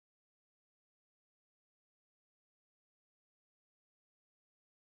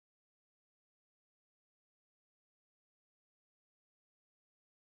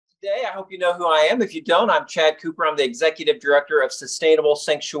today. I hope you know who I am. If you don't, I'm Chad Cooper. I'm the Executive Director of Sustainable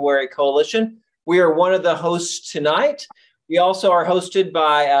Sanctuary Coalition. We are one of the hosts tonight. We also are hosted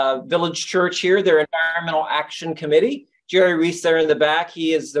by Village Church here, their Environmental Action Committee. Jerry Reese there in the back,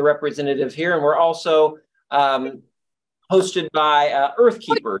 he is the representative here. And we're also hosted by Earth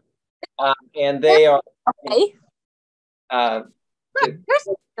Keepers. And they are... Okay. Look,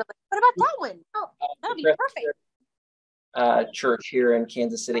 what about that one? Oh, that'll be perfect. Church here in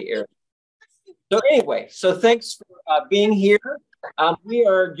Kansas City area. So anyway, so thanks for being here. We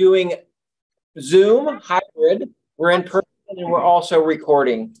are doing Zoom hybrid. We're in person and we're also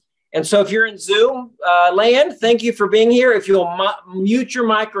recording. And so if you're in Zoom land, thank you for being here. If you'll mute your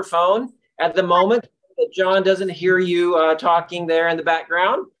microphone at the moment, that John doesn't hear you talking there in the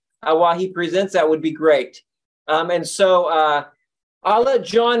background while he presents, that would be great. And so I'll let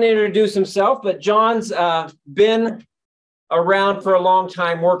John introduce himself, but John's been around for a long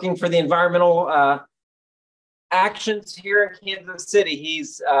time working for the environmental actions here in Kansas City.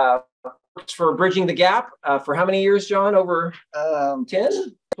 He's works for Bridging the Gap for how many years, John? Over 10,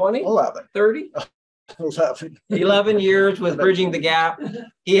 20, 11, 30? 11 years with Bridging the Gap.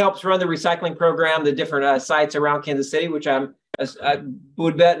 He helps run the recycling program, the different sites around Kansas City, which I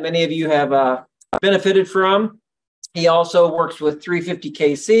would bet many of you have benefited from. He also works with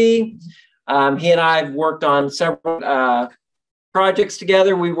 350KC. He and I have worked on several projects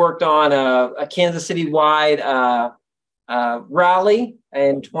together. We worked on a Kansas City-wide rally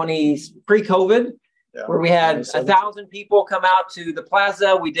in pre-COVID, where we had 1,000 people come out to the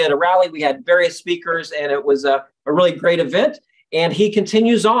plaza. We did a rally. We had various speakers, and it was a really great event. And he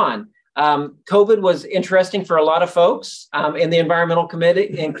continues on. COVID was interesting for a lot of folks in the environmental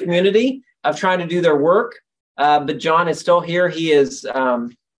committee and community of trying to do their work. But John is still here. He is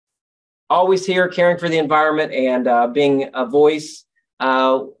always here caring for the environment and being a voice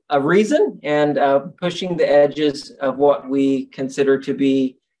of reason and pushing the edges of what we consider to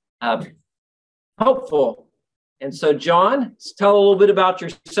be hopeful. And so, John, tell a little bit about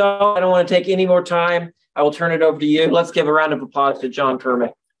yourself. I don't want to take any more time. I will turn it over to you. Let's give a round of applause to John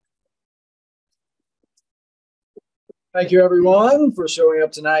Kurmann. Thank you, everyone, for showing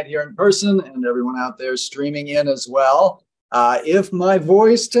up tonight here in person and everyone out there streaming in as well. If my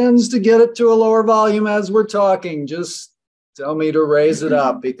voice tends to get it to a lower volume as we're talking, just tell me to raise it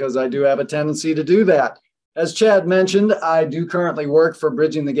up because I do have a tendency to do that. As Chad mentioned, I do currently work for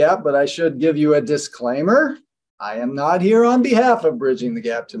Bridging the Gap, but I should give you a disclaimer. I am not here on behalf of Bridging the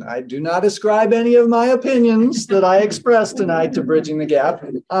Gap tonight. Do not ascribe any of my opinions that I expressed tonight to Bridging the Gap.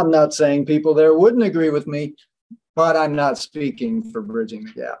 I'm not saying people there wouldn't agree with me, but I'm not speaking for Bridging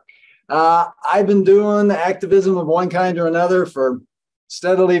the Gap. I've been doing activism of one kind or another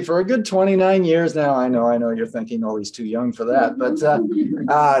steadily for a good 29 years now. I know you're thinking, oh, he's too young for that, but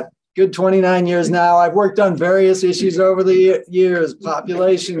good 29 years now. I've worked on various issues over the years: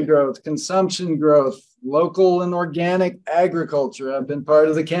 population growth, consumption growth, local and organic agriculture. I've been part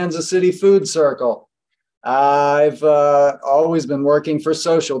of the Kansas City Food Circle. I've always been working for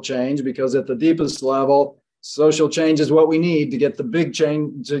social change because at the deepest level, social change is what we need to get the big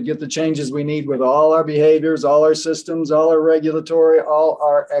change, to get the changes we need with all our behaviors, all our systems, all our regulatory, all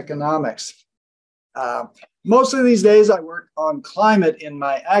our economics. Mostly these days I work on climate in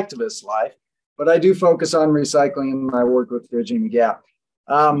my activist life, but I do focus on recycling in my work with Bridging the Gap.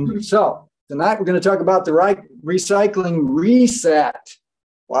 So tonight we're going to talk about the recycling reset,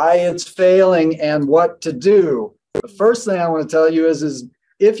 why it's failing and what to do. The first thing I want to tell you is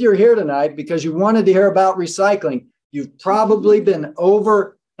if you're here tonight because you wanted to hear about recycling, you've probably been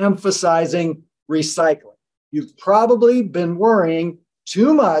overemphasizing recycling. You've probably been worrying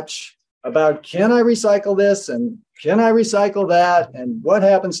too much about, can I recycle this and can I recycle that and what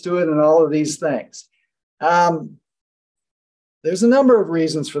happens to it and all of these things. There's a number of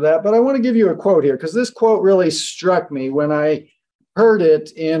reasons for that, but I want to give you a quote here because this quote really struck me when I heard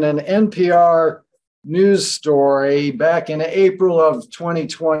it in an NPR news story back in April of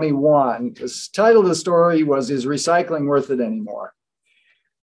 2021. The title of the story was, "Is Recycling Worth It Anymore?"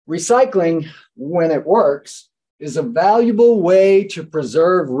 Recycling, when it works, is a valuable way to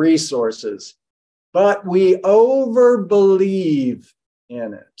preserve resources, but we overbelieve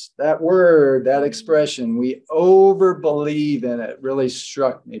in it. That word, that expression, we overbelieve in it, really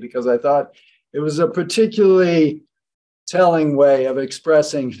struck me because I thought it was a particularly telling way of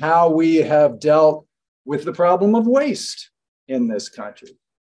expressing how we have dealt with the problem of waste in this country,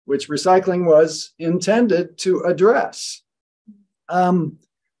 which recycling was intended to address.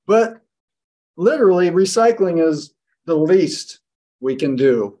 But literally, recycling is the least we can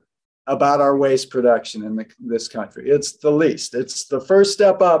do about our waste production in this country. It's the least. It's the first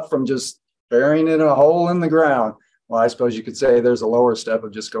step up from just burying it in a hole in the ground. Well, I suppose you could say there's a lower step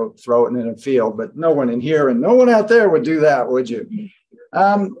of just go throw it in a field, but no one in here and no one out there would do that, would you?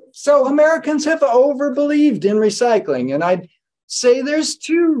 So Americans have overbelieved in recycling, and I'd say there's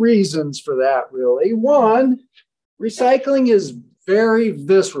two reasons for that, really. One, recycling is very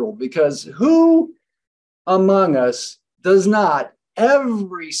visceral, because who among us does not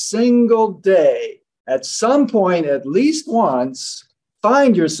every single day, at some point, at least once,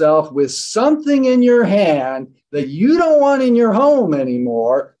 find yourself with something in your hand that you don't want in your home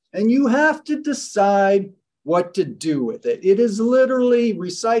anymore, and you have to decide what to do with it. It is literally,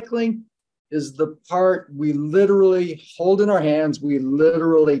 recycling is the part we literally hold in our hands, we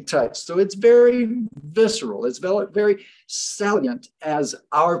literally touch. So it's very visceral, it's very salient as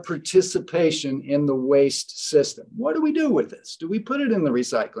our participation in the waste system. What do we do with this? Do we put it in the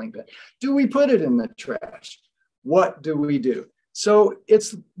recycling bin? Do we put it in the trash? What do we do? So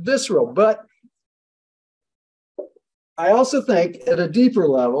it's visceral, but I also think at a deeper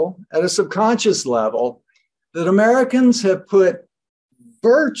level, at a subconscious level, that Americans have put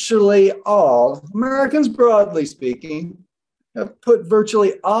virtually all, Americans broadly speaking, have put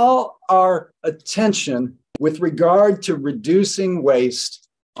virtually all our attention with regard to reducing waste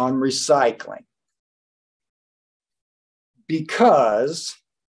on recycling. Because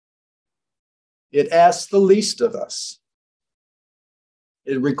it asks the least of us.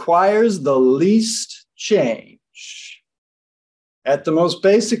 It requires the least change. At the most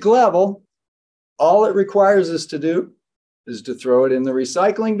basic level, all it requires us to do is to throw it in the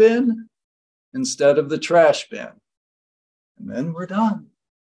recycling bin instead of the trash bin. And then we're done.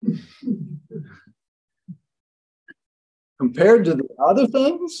 Compared to the other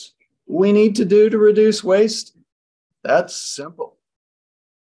things we need to do to reduce waste, that's simple.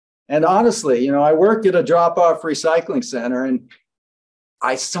 And honestly, I work at a drop-off recycling center, and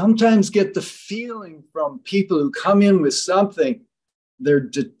I sometimes get the feeling from people who come in with something, they're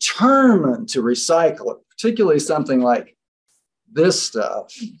determined to recycle it, particularly something like this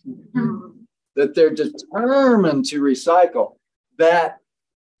stuff, that they're determined to recycle, that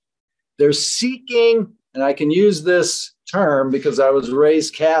they're seeking, and I can use this term because I was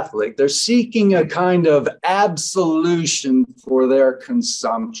raised Catholic, they're seeking a kind of absolution for their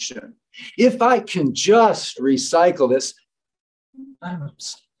consumption. If I can just recycle this, I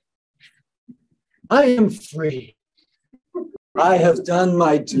am free. I have done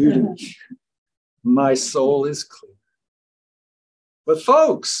my duty. My soul is clear. But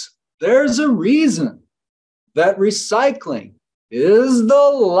folks, there's a reason that recycling is the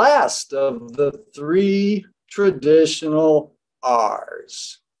last of the three traditional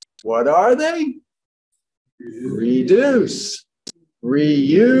R's. What are they? Reduce,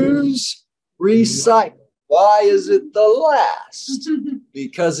 reuse, recycle. Why is it the last?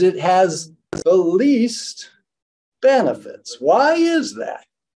 Because it has the least benefits. Why is that?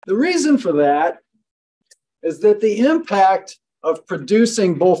 The reason for that is that the impact of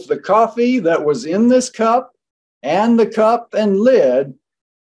producing both the coffee that was in this cup and the cup and lid,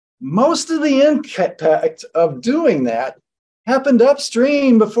 most of the impact of doing that happened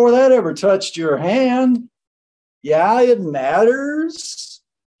upstream before that ever touched your hand. Yeah, it matters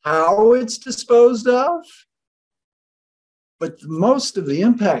how it's disposed of, but most of the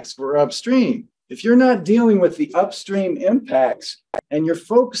impacts were upstream. If you're not dealing with the upstream impacts and you're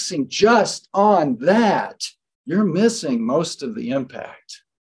focusing just on that, you're missing most of the impact.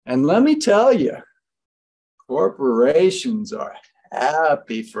 And let me tell you, corporations are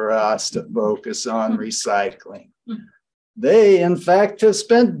happy for us to focus on recycling. They, in fact, have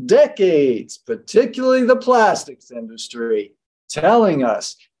spent decades, particularly the plastics industry, telling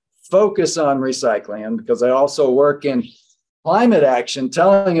us, focus on recycling. And because I also work in climate action,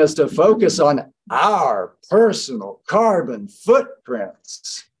 telling us to focus on our personal carbon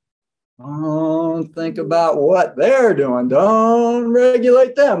footprints. Don't think about what they're doing. Don't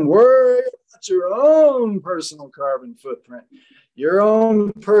regulate them. Worry about your own personal carbon footprint, your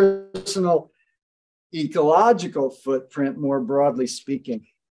own personal ecological footprint, more broadly speaking.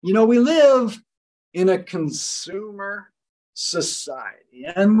 We live in a consumer society,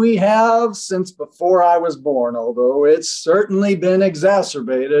 and we have since before I was born, although it's certainly been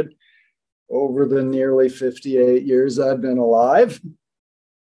exacerbated over the nearly 58 years I've been alive.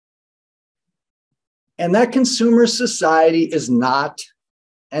 And that consumer society is not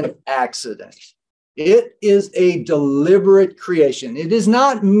an accident. It is a deliberate creation. It is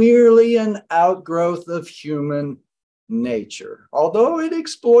not merely an outgrowth of human nature, although it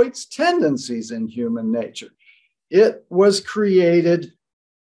exploits tendencies in human nature. It was created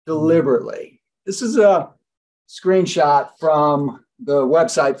deliberately. This is a screenshot from the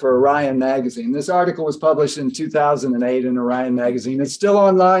website for Orion Magazine. This article was published in 2008 in Orion Magazine. It's still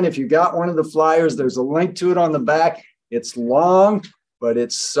online. If you got one of the flyers, there's a link to it on the back. It's long, but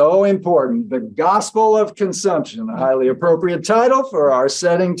it's so important. The Gospel of Consumption, a highly appropriate title for our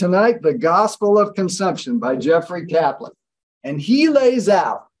setting tonight, The Gospel of Consumption by Jeffrey Kaplan. And he lays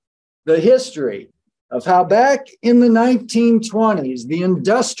out the history of how back in the 1920s, the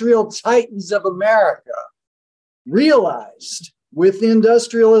industrial titans of America realized with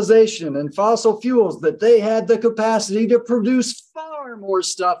industrialization and fossil fuels that they had the capacity to produce far more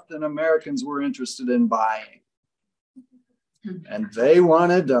stuff than Americans were interested in buying. And they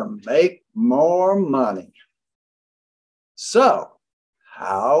wanted to make more money. So,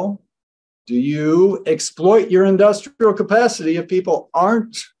 how do you exploit your industrial capacity if people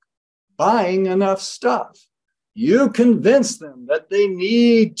aren't buying enough stuff? You convince them that they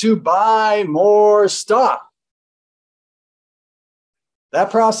need to buy more stuff.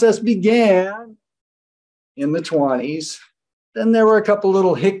 That process began in the 20s. Then there were a couple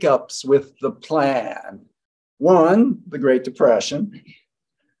little hiccups with the plan. One, the Great Depression,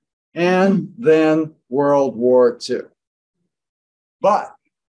 and then World War II. But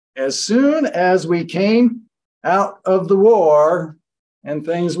as soon as we came out of the war and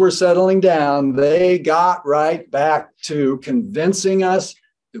things were settling down, they got right back to convincing us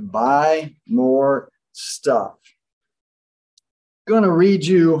to buy more stuff. I'm going to read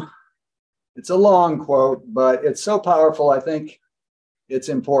you, it's a long quote, but it's so powerful, I think it's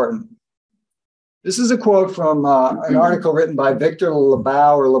important. This is a quote from an article written by Victor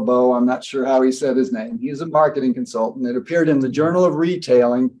Lebeau, I'm not sure how he said his name. He's a marketing consultant. It appeared in the Journal of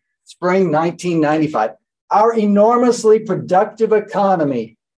Retailing, spring 1995. Our enormously productive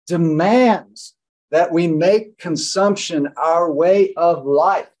economy demands that we make consumption our way of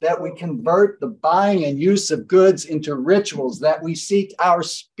life, that we convert the buying and use of goods into rituals, that we seek our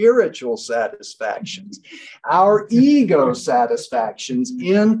spiritual satisfactions, our ego satisfactions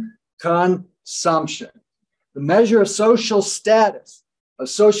in consumption. The measure of social status, of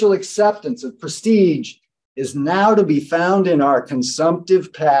social acceptance, of prestige is now to be found in our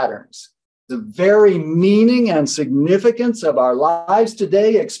consumptive patterns. The very meaning and significance of our lives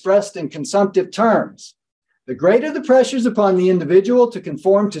today expressed in consumptive terms. The greater the pressures upon the individual to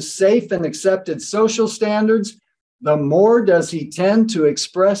conform to safe and accepted social standards, the more does he tend to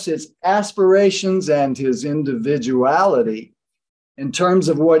express his aspirations and his individuality in terms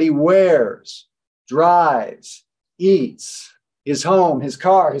of what he wears, drives, eats, his home, his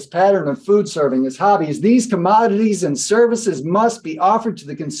car, his pattern of food serving, his hobbies. These commodities and services must be offered to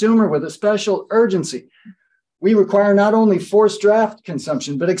the consumer with a special urgency. We require not only forced draft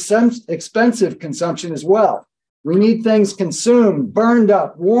consumption, but expensive consumption as well. We need things consumed, burned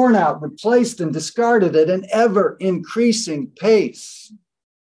up, worn out, replaced, and discarded at an ever-increasing pace.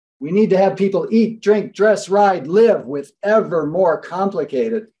 We need to have people eat, drink, dress, ride, live with ever more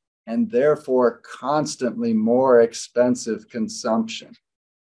complicated and therefore constantly more expensive consumption.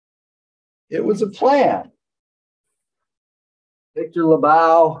 It was a plan. Victor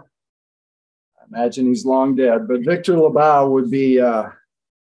Lebeau, I imagine he's long dead, but Victor Lebeau would be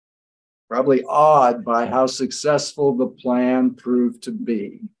probably awed by how successful the plan proved to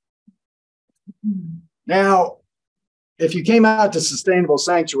be. Now, if you came out to Sustainable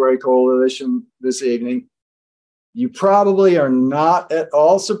Sanctuary Coalition this evening, you probably are not at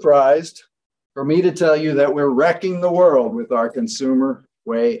all surprised for me to tell you that we're wrecking the world with our consumer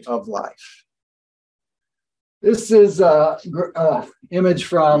way of life. This is an image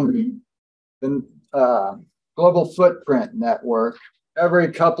from the Global Footprint Network. Every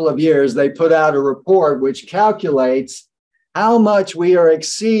couple of years, they put out a report which calculates how much we are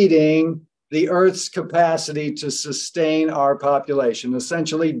exceeding the Earth's capacity to sustain our population,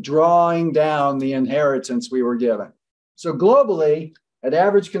 essentially drawing down the inheritance we were given. So globally, at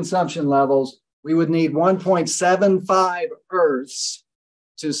average consumption levels, we would need 1.75 Earths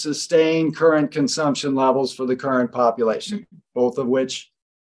to sustain current consumption levels for the current population, both of which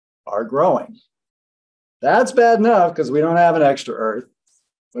are growing. That's bad enough because we don't have an extra Earth.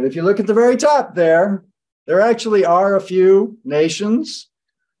 But if you look at the very top there actually are a few nations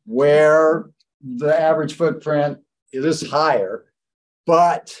where the average footprint is higher,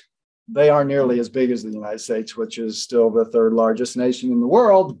 but they aren't nearly as big as the United States, which is still the third largest nation in the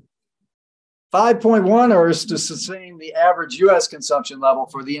world. 5.1 Earths to sustain the average US consumption level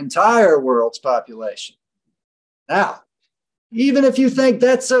for the entire world's population. Now, even if you think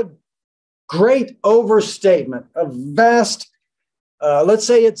that's a great overstatement, a vast, let's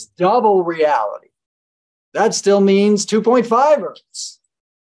say it's double reality, that still means 2.5 Earths.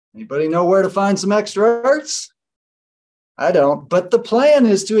 Anybody know where to find some extra earths? I don't. But the plan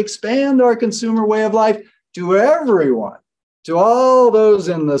is to expand our consumer way of life to everyone, to all those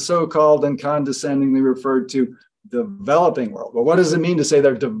in the so-called and condescendingly referred to developing world. Well, what does it mean to say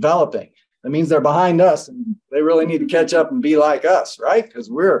they're developing? That means they're behind us and they really need to catch up and be like us, right? Because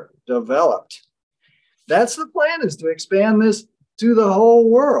we're developed. That's the plan, is to expand this to the whole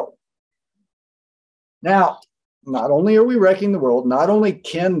world. Now, not only are we wrecking the world, not only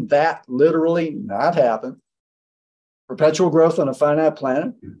can that literally not happen, perpetual growth on a finite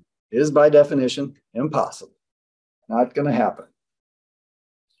planet is by definition impossible. Not going to happen.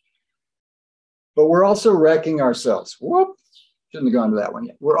 But we're also wrecking ourselves. Whoop. Shouldn't have gone to that one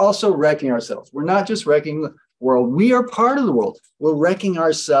yet. We're also wrecking ourselves. We're not just wrecking the world. We are part of the world. We're wrecking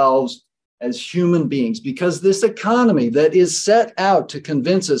ourselves as human beings because this economy that is set out to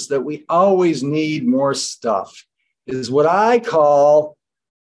convince us that we always need more stuff is what I call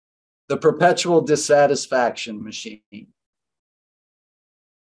the perpetual dissatisfaction machine.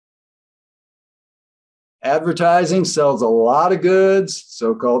 Advertising sells a lot of goods,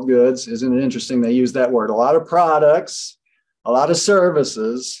 so-called goods. Isn't it interesting they use that word? A lot of products, a lot of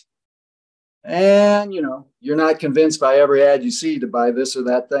services. And, you know, you're not convinced by every ad you see to buy this or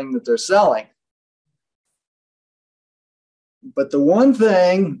that thing that they're selling. But the one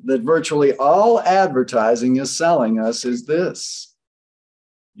thing that virtually all advertising is selling us is this.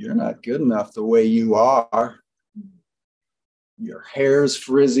 You're not good enough the way you are. Your hair's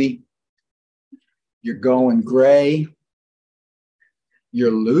frizzy. You're going gray.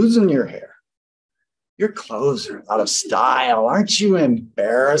 You're losing your hair. Your clothes are out of style. Aren't you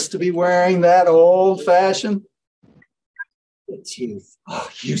embarrassed to be wearing that old fashioned? The teeth. Oh,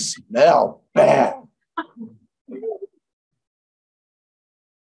 you smell bad.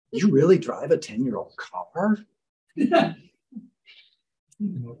 You really drive a 10-year-old car?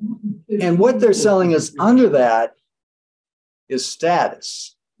 And what they're selling us under that is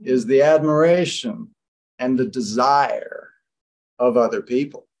status, is the admiration and the desire of other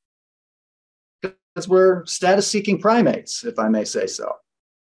people. Because we're status-seeking primates, if I may say so.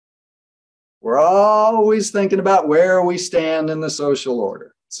 We're always thinking about where we stand in the social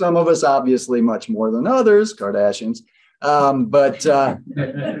order. Some of us obviously much more than others, Kardashians, but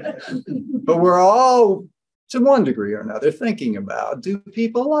we're all, to one degree or another, thinking about, do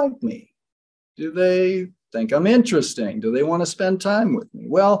people like me? Do they think I'm interesting? Do they want to spend time with me?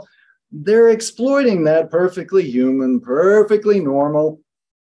 Well, they're exploiting that perfectly human, perfectly normal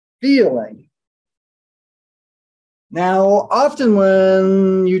feeling. Now, often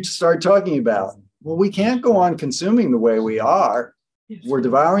when you start talking about, well, we can't go on consuming the way we are. We're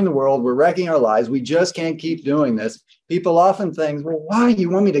devouring the world. We're wrecking our lives. We just can't keep doing this. People often think, well, why? You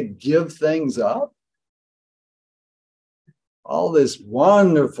want me to give things up? All this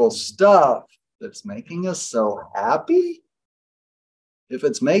wonderful stuff that's making us so happy? If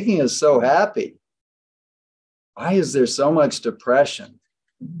it's making us so happy, why is there so much depression?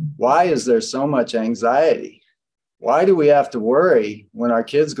 Why is there so much anxiety? Why do we have to worry when our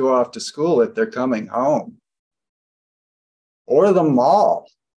kids go off to school if they're coming home? Or the mall,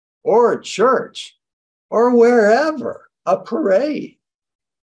 or a church, or wherever, a parade?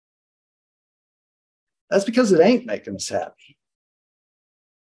 That's because it ain't making us happy.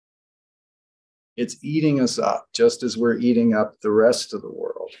 It's eating us up, just as we're eating up the rest of the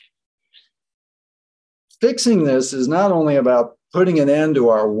world. Fixing this is not only about putting an end to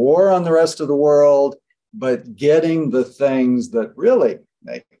our war on the rest of the world, but getting the things that really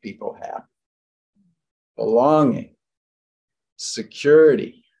make people happy. Belonging,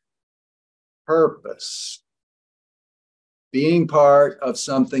 security, purpose, being part of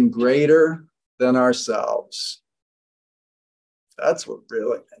something greater than ourselves. That's what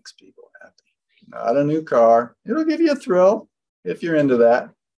really makes people happy. Not a new car. It'll give you a thrill if you're into that,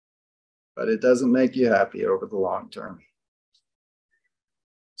 but it doesn't make you happy over the long term.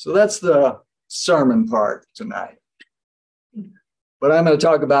 So that's the sermon part tonight. But I'm going to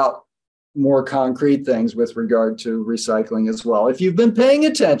talk about more concrete things with regard to recycling as well. If you've been paying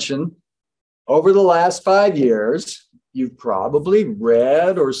attention over the last 5 years, you've probably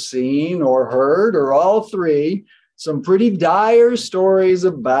read or seen or heard, or all three, some pretty dire stories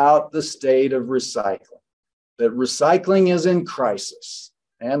about the state of recycling, that recycling is in crisis.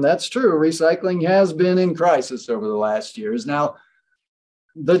 And that's true. Recycling has been in crisis over the last years. Now,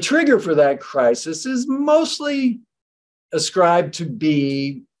 the trigger for that crisis is mostly ascribed to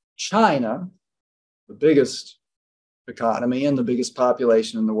be China, the biggest economy and the biggest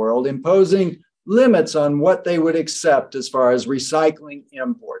population in the world, imposing limits on what they would accept as far as recycling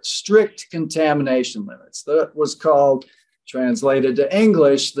imports, strict contamination limits. That was called translated to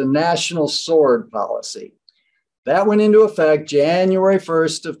English, the National Sword Policy. That went into effect January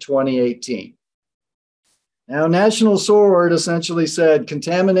 1st of 2018. Now, National Sword essentially said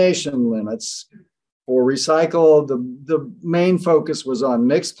contamination limits for recycle. The main focus was on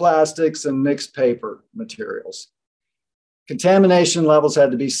mixed plastics and mixed paper materials. Contamination levels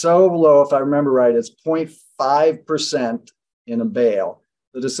had to be so low, if I remember right, it's 0.5% in a bale,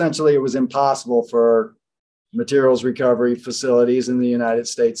 that essentially it was impossible for materials recovery facilities in the United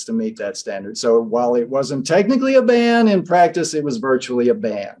States to meet that standard. So while it wasn't technically a ban, in practice, it was virtually a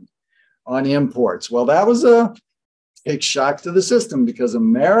ban on imports. Well, that was a big shock to the system because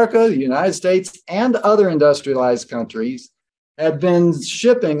America, the United States, and other industrialized countries had been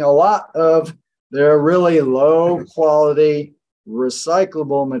shipping a lot of their really low quality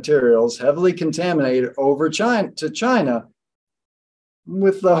recyclable materials, heavily contaminated, over to China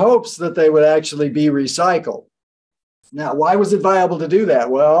with the hopes that they would actually be recycled. Now, why was it viable to do that?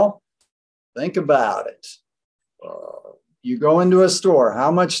 Well, think about it. You go into a store,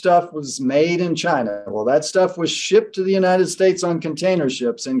 how much stuff was made in China? Well, that stuff was shipped to the United States on container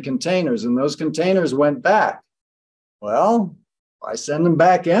ships in containers, and those containers went back. Well, why send them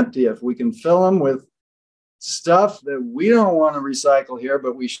back empty if we can fill them with stuff that we don't want to recycle here,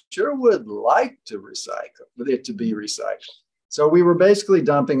 but we sure would like to recycle, it to be recycled. So we were basically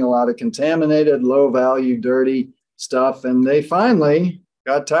dumping a lot of contaminated, low-value, dirty stuff, and they finally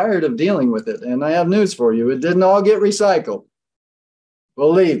got tired of dealing with it. And I have news for you. It didn't all get recycled.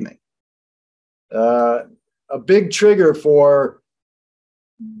 Believe me. A big trigger for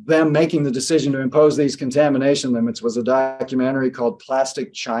them making the decision to impose these contamination limits was a documentary called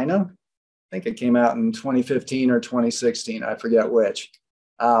Plastic China. I think it came out in 2015 or 2016. I forget which.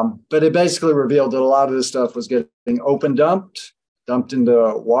 But it basically revealed that a lot of this stuff was getting open dumped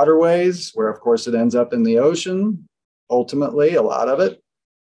into waterways, where, of course, it ends up in the ocean. Ultimately, a lot of it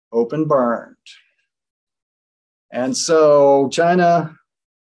open burned. And so China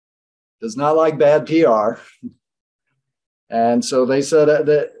does not like bad PR. And so they said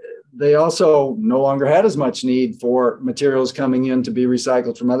that they also no longer had as much need for materials coming in to be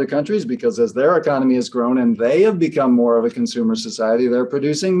recycled from other countries, because as their economy has grown and they have become more of a consumer society, they're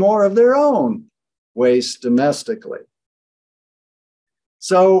producing more of their own waste domestically.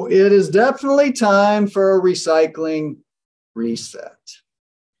 So it is definitely time for a recycling reset.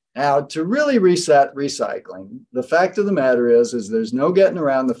 Now, to really reset recycling, the fact of the matter is there's no getting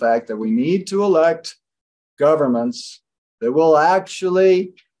around the fact that we need to elect governments that will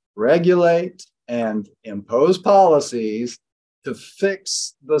actually regulate and impose policies to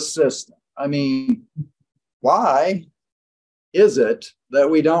fix the system. I mean, why is it that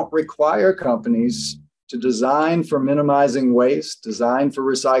we don't require companies to design for minimizing waste, design for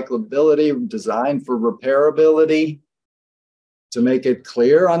recyclability, design for repairability, to make it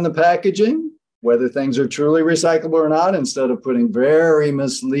clear on the packaging whether things are truly recyclable or not, instead of putting very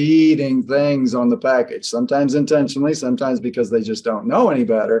misleading things on the package, sometimes intentionally, sometimes because they just don't know any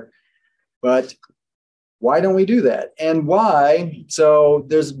better. But why don't we do that? And why? So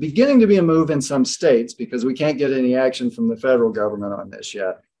there's beginning to be a move in some states, because we can't get any action from the federal government on this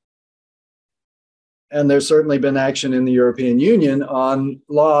yet. And there's certainly been action in the European Union on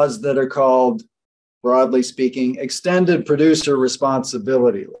laws that are called, broadly speaking, extended producer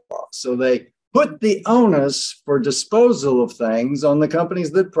responsibility laws. So they put the onus for disposal of things on the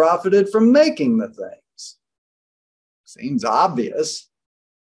companies that profited from making the things. Seems obvious.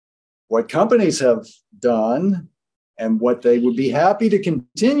 What companies have done and what they would be happy to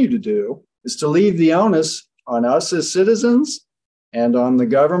continue to do is to leave the onus on us as citizens and on the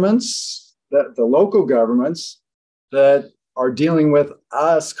governments, the local governments that are dealing with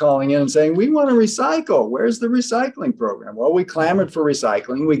us calling in and saying, we want to recycle. Where's the recycling program? Well, we clamored for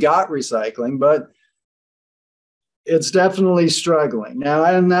recycling. We got recycling, but it's definitely struggling. Now,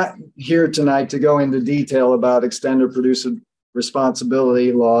 I'm not here tonight to go into detail about extended producer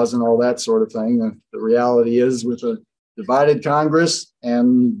responsibility laws and all that sort of thing. The reality is, with a divided Congress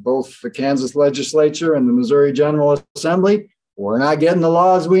and both the Kansas legislature and the Missouri General Assembly, we're not getting the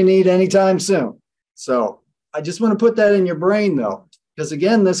laws we need anytime soon. So I just want to put that in your brain, though, because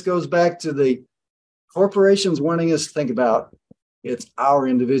again, this goes back to the corporations wanting us to think about it's our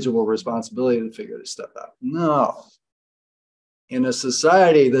individual responsibility to figure this stuff out. No. In a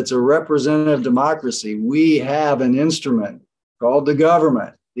society that's a representative democracy, we have an instrument called the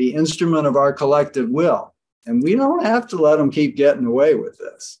government, the instrument of our collective will. And we don't have to let them keep getting away with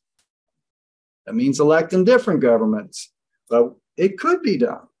this. That means electing different governments, but it could be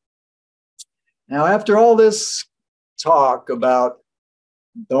done. Now, after all this talk about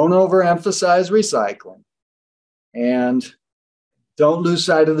don't overemphasize recycling and don't lose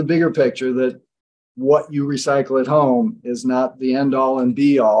sight of the bigger picture that what you recycle at home is not the end all and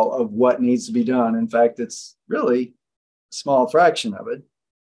be all of what needs to be done. In fact, it's really a small fraction of it.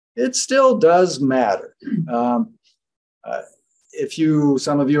 It still does matter.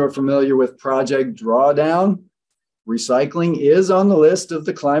 Some of you are familiar with Project Drawdown, recycling is on the list of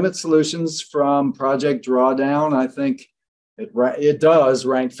the climate solutions from Project Drawdown. I think it does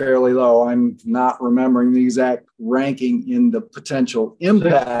rank fairly low. I'm not remembering the exact ranking in the potential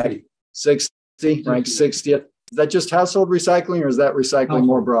impact. 60, ranked 60th. Is that just household recycling, or is that recycling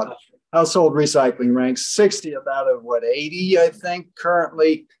more broad? Household recycling ranks 60th out of 80, I think,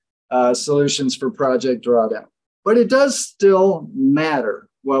 currently solutions for Project Drawdown. But it does still matter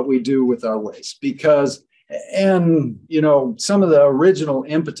what we do with our waste because, and some of the original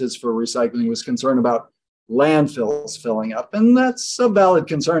impetus for recycling was concern about landfills filling up. And that's a valid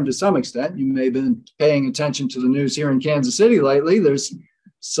concern to some extent. You may have been paying attention to the news here in Kansas City lately. There's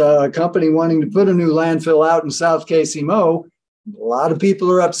a company wanting to put a new landfill out in South KCMO. A lot of people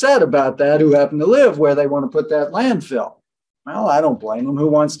are upset about that who happen to live where they want to put that landfill. Well, I don't blame them. Who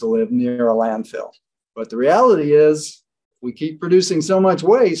wants to live near a landfill? But the reality is we keep producing so much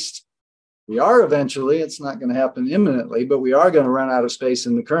waste. We are eventually, it's not going to happen imminently, but we are going to run out of space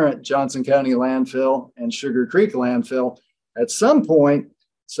in the current Johnson County landfill and Sugar Creek landfill at some point.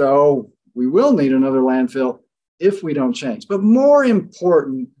 So we will need another landfill if we don't change. But more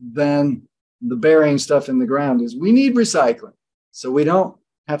important than the burying stuff in the ground is we need recycling. So we don't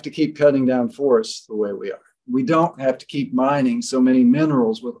have to keep cutting down forests the way we are. We don't have to keep mining so many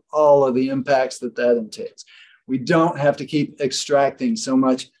minerals with all of the impacts that entails. We don't have to keep extracting so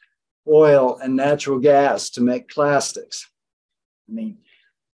much oil and natural gas to make plastics. I mean,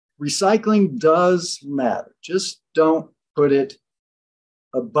 recycling does matter. Just don't put it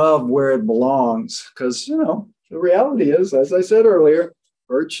above where it belongs because, the reality is, as I said earlier,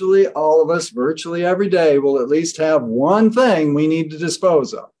 virtually all of us, virtually every day will at least have one thing we need to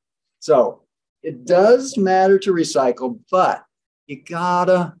dispose of. So it does matter to recycle, but you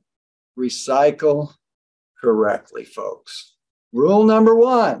gotta recycle correctly, folks. Rule number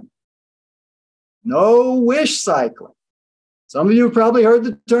 1, no wish cycling. Some of you have probably heard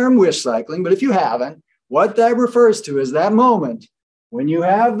the term wish cycling, but if you haven't, what that refers to is that moment when you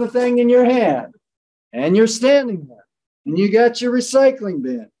have the thing in your hand and you're standing there and you got your recycling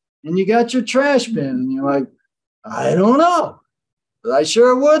bin and you got your trash bin and you're like, I don't know, but I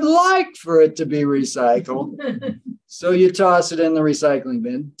sure would like for it to be recycled. So you toss it in the recycling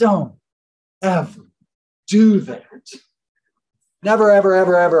bin. Don't ever do that. Never, ever,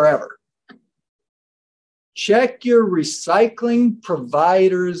 ever, ever, ever. Check your recycling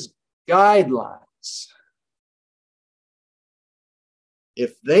provider's guidelines.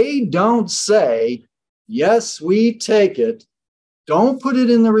 If they don't say, yes, we take it, don't put it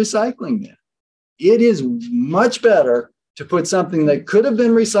in the recycling bin. It is much better to put something that could have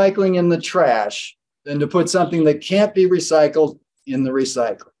been recycling in the trash than to put something that can't be recycled in the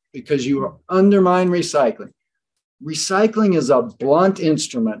recycling because you undermine recycling. Recycling is a blunt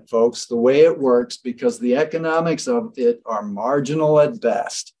instrument, folks, the way it works, because the economics of it are marginal at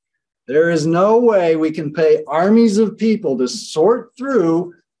best. There is no way we can pay armies of people to sort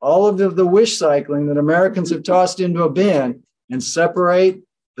through all of the wish cycling that Americans have tossed into a bin and separate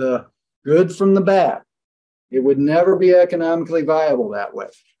the good from the bad. It would never be economically viable that way.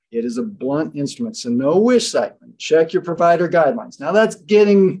 It is a blunt instrument, so no wish cycling. Check your provider guidelines. Now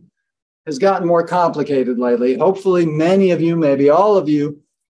has gotten more complicated lately. Hopefully many of you, maybe all of you,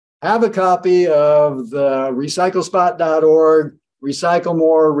 have a copy of the recyclespot.org Recycle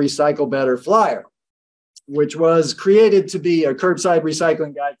More, Recycle Better flyer, which was created to be a curbside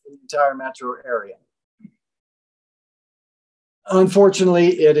recycling guide for the entire metro area. Unfortunately,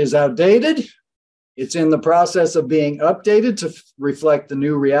 it is outdated. It's in the process of being updated to reflect the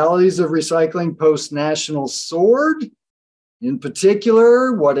new realities of recycling post-National Sword. In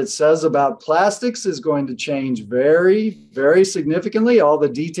particular, what it says about plastics is going to change very, very significantly. All the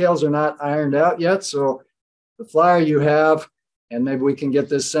details are not ironed out yet. So the flyer you have, and maybe we can get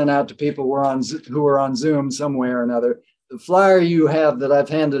this sent out to people who are on Zoom some way or another. The flyer you have that I've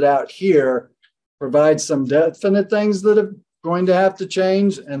handed out here provides some definite things that are going to have to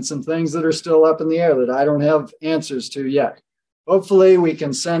change and some things that are still up in the air that I don't have answers to yet. Hopefully we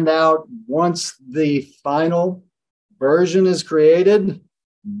can send out, once the final version is created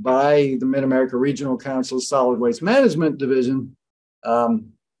by the Mid-America Regional Council's Solid Waste Management Division,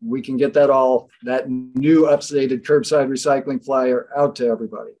 we can get that new updated curbside recycling flyer out to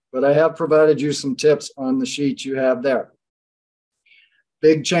everybody. But I have provided you some tips on the sheet you have there.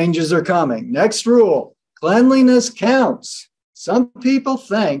 Big changes are coming. Next rule, cleanliness counts. Some people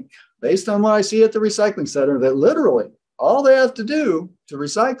think, based on what I see at the recycling center, that literally all they have to do to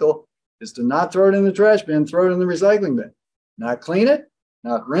recycle is to not throw it in the trash bin, throw it in the recycling bin, not clean it,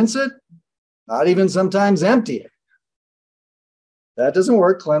 not rinse it, not even sometimes empty it. That doesn't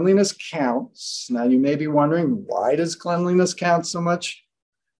work. Cleanliness counts. Now you may be wondering, why does cleanliness count so much?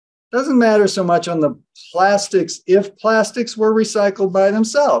 Doesn't matter so much on the plastics. If plastics were recycled by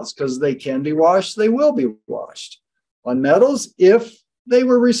themselves, because they can be washed, they will be washed. On metals, if they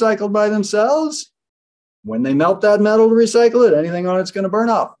were recycled by themselves, when they melt that metal to recycle it, anything on it's going to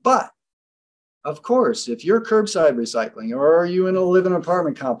burn off. But of course, if you're curbside recycling, or you live in an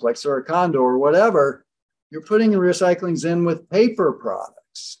apartment complex or a condo or whatever, you're putting your recyclings in with paper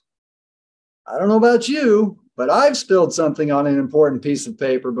products. I don't know about you, but I've spilled something on an important piece of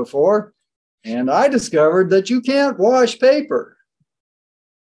paper before, and I discovered that you can't wash paper.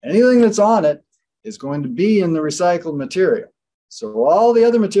 Anything that's on it is going to be in the recycled material. So all the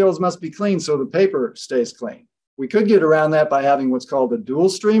other materials must be clean so the paper stays clean. We could get around that by having what's called a dual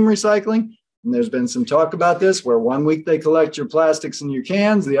stream recycling. And there's been some talk about this, where one week they collect your plastics and your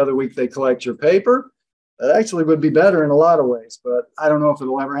cans, the other week they collect your paper. That actually would be better in a lot of ways, but I don't know if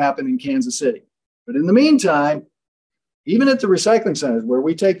it'll ever happen in Kansas City. But in the meantime, even at the recycling centers where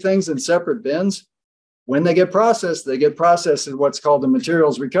we take things in separate bins, when they get processed at what's called the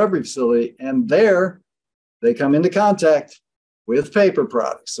materials recovery facility. And there they come into contact with paper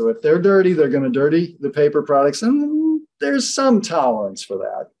products. So if they're dirty, they're going to dirty the paper products. And there's some tolerance for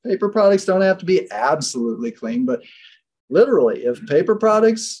that. Paper products don't have to be absolutely clean, but literally, if paper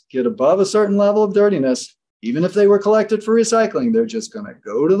products get above a certain level of dirtiness, even if they were collected for recycling, they're just going to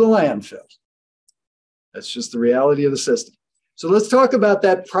go to the landfill. That's just the reality of the system. So let's talk about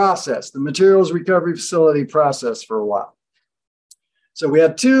that process, the materials recovery facility process, for a while. So we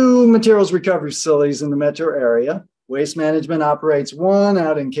have two materials recovery facilities in the metro area. Waste Management operates one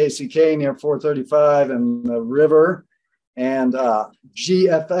out in KCK near 435 and the river. And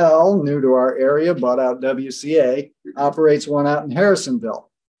GFL, new to our area, bought out WCA, operates one out in Harrisonville.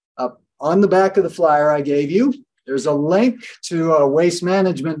 On the back of the flyer I gave you, there's a link to a Waste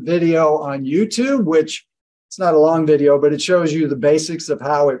Management video on YouTube, which it's not a long video, but it shows you the basics of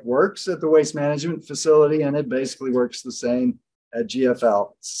how it works at the Waste Management facility, and it basically works the same at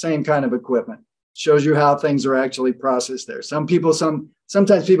GFL. It's the same kind of equipment. Shows you how things are actually processed there. Sometimes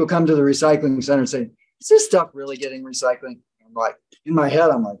people come to the recycling center and say, is this stuff really getting recycling? I'm like, in my head,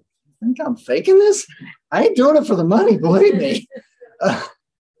 I'm like, I think I'm faking this? I ain't doing it for the money, believe me.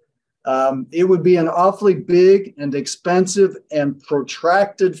 It would be an awfully big and expensive and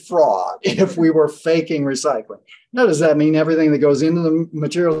protracted fraud if we were faking recycling. Now, does that mean everything that goes into the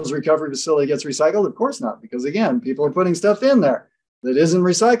materials recovery facility gets recycled? Of course not, because again, people are putting stuff in there that isn't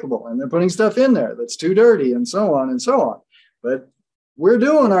recyclable, and they're putting stuff in there that's too dirty, and so on and so on. But we're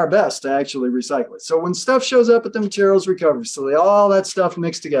doing our best to actually recycle it. So when stuff shows up at the materials recovery facility, all that stuff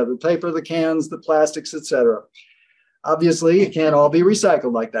mixed together, the paper, the cans, the plastics, etc. Obviously, it can't all be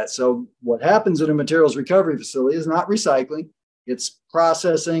recycled like that. So what happens at a materials recovery facility is not recycling. It's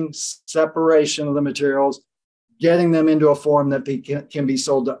processing, separation of the materials, getting them into a form that can be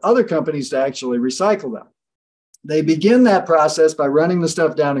sold to other companies to actually recycle them. They begin that process by running the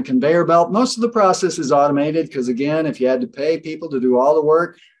stuff down a conveyor belt. Most of the process is automated because, again, if you had to pay people to do all the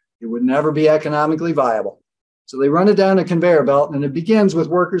work, it would never be economically viable. So they run it down a conveyor belt, and it begins with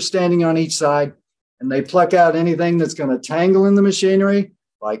workers standing on each side, and they pluck out anything that's going to tangle in the machinery,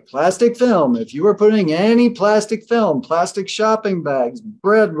 like plastic film. If you were putting any plastic film, plastic shopping bags,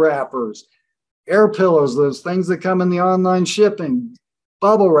 bread wrappers, air pillows, those things that come in the online shipping,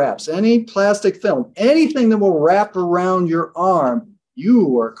 bubble wraps, any plastic film, anything that will wrap around your arm,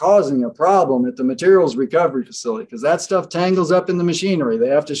 you are causing a problem at the materials recovery facility because that stuff tangles up in the machinery. They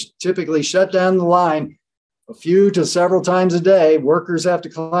have to typically shut down the line a few to several times a day. Workers have to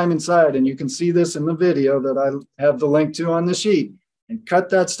climb inside, and you can see this in the video that I have the link to on the sheet, and cut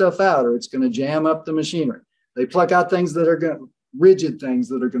that stuff out or it's going to jam up the machinery. They pluck out things that are rigid things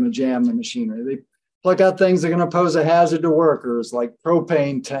that are going to jam the machinery. They pluck out things that are going to pose a hazard to workers, like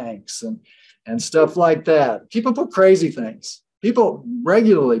propane tanks and stuff like that. People put crazy things. People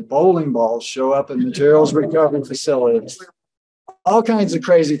regularly, bowling balls show up in materials recovery facilities. All kinds of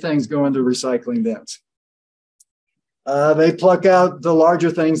crazy things go into recycling bins. They pluck out the larger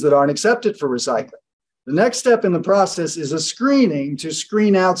things that aren't accepted for recycling. The next step in the process is a screening to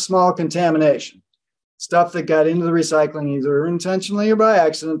screen out small contamination. Stuff that got into the recycling either intentionally or by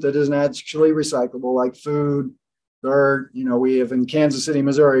accident that isn't actually recyclable, like food, dirt. We have in Kansas City,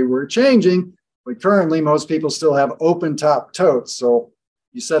 Missouri, we're changing, but currently most people still have open top totes. So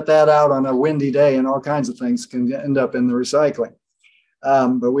You set that out on a windy day and all kinds of things can end up in the recycling.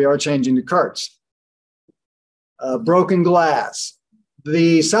 But we are changing to carts. Broken glass.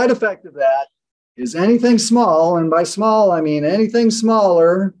 The side effect of that is anything small, and by small, I mean anything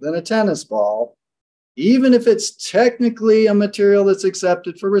smaller than a tennis ball, even if it's technically a material that's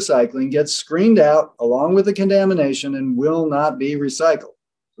accepted for recycling, gets screened out along with the contamination and will not be recycled.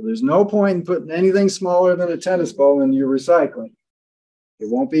 So there's no point in putting anything smaller than a tennis ball in your recycling. It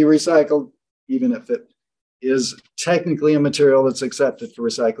won't be recycled, even if it is technically a material that's accepted for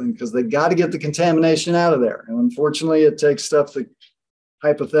recycling, because they got to get the contamination out of there. And unfortunately, it takes stuff that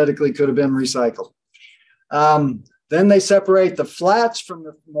hypothetically could have been recycled. Then they separate the flats from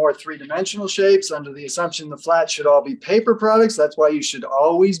the more three-dimensional shapes under the assumption the flats should all be paper products. That's why you should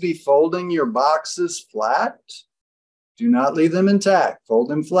always be folding your boxes flat. Do not leave them intact, fold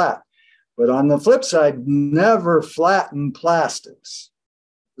them flat. But on the flip side, never flatten plastics.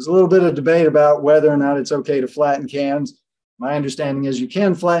 There's a little bit of debate about whether or not it's okay to flatten cans. My understanding is you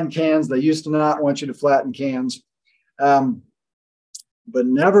can flatten cans. They used to not want you to flatten cans. But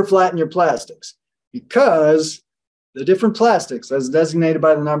never flatten your plastics, because the different plastics, as designated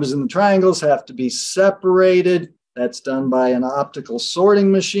by the numbers in the triangles, have to be separated. That's done by an optical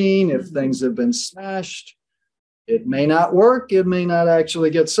sorting machine. If things have been smashed, it may not work. It may not actually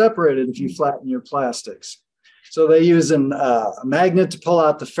get separated if you flatten your plastics. So they use a magnet to pull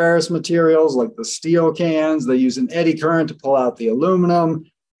out the ferrous materials like the steel cans. They use an eddy current to pull out the aluminum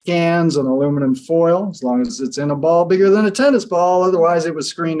cans and aluminum foil, as long as it's in a ball bigger than a tennis ball. Otherwise, it was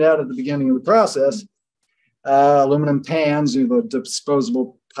screened out at the beginning of the process. Aluminum pans, the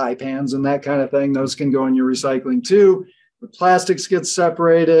disposable pie pans and that kind of thing, those can go in your recycling too. The plastics get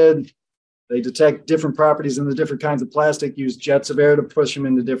separated. They detect different properties in the different kinds of plastic, use jets of air to push them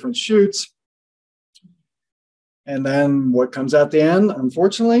into different chutes. And then what comes out the end,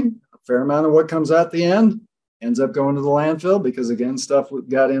 unfortunately, a fair amount of what comes out the end ends up going to the landfill because, again, stuff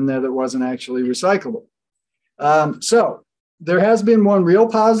got in there that wasn't actually recyclable. So there has been one real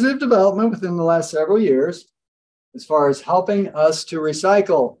positive development within the last several years as far as helping us to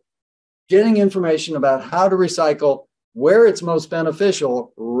recycle, getting information about how to recycle, where it's most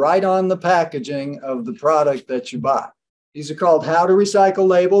beneficial, right on the packaging of the product that you buy. These are called how to recycle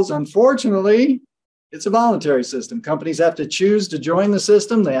labels. Unfortunately, it's a voluntary system. Companies have to choose to join the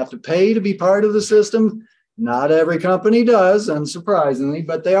system. They have to pay to be part of the system. Not every company does, unsurprisingly,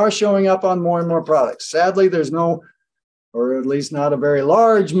 but they are showing up on more and more products. Sadly, there's no, or at least not a very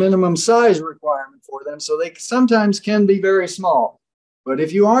large minimum size requirement for them, so they sometimes can be very small. But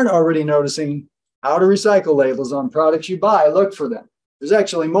if you aren't already noticing how to recycle labels on products you buy, look for them. There's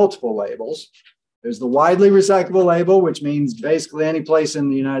actually multiple labels. There's the widely recyclable label, which means basically any place in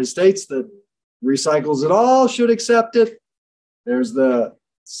the United States that recycles it all should accept it. There's the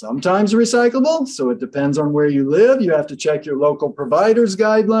sometimes recyclable, so it depends on where you live. You have to check your local provider's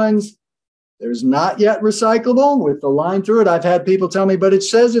guidelines. There's not yet recyclable with the line through it. I've had people tell me, but it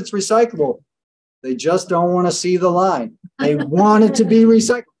says it's recyclable. They just don't want to see the line. They want it to be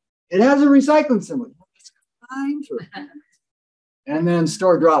recycled. It has a recycling symbol. It's fine for it. And then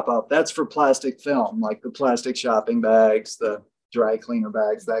store drop-off. That's for plastic film, like the plastic shopping bags, the dry cleaner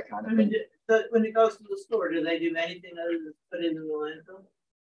bags, that kind of thing. When it goes to the store, do they do anything other than put it in the landfill?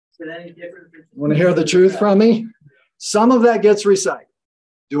 Is it any different? Want to hear the truth from me? Some of that gets recycled.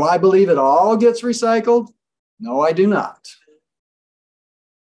 Do I believe it all gets recycled? No, I do not.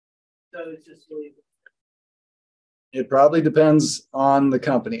 So it's just illegal. It probably depends on the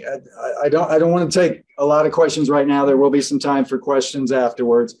company. I don't want to take a lot of questions right now. There will be some time for questions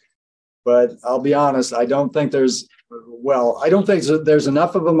afterwards. But I'll be honest, I don't think there's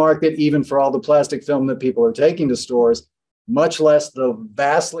enough of a market even for all the plastic film that people are taking to stores, much less the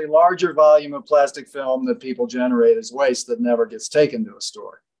vastly larger volume of plastic film that people generate as waste that never gets taken to a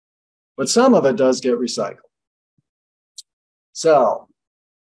store. But some of it does get recycled. So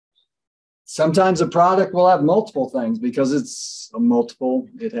sometimes a product will have multiple things because it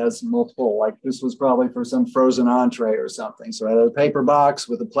has multiple, like this was probably for some frozen entree or something. So it had a paper box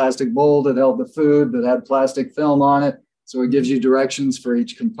with a plastic bowl that held the food that had plastic film on it. So it gives you directions for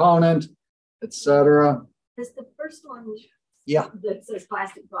each component, etc. Does the first one that says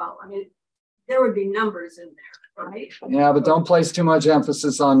plastic bottle, I mean, there would be numbers in there, right? Yeah, but don't place too much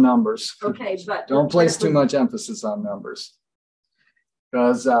emphasis on numbers. Okay, but don't place too much emphasis on numbers.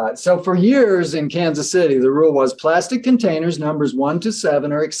 Because so for years in Kansas City, the rule was plastic containers numbers 1 to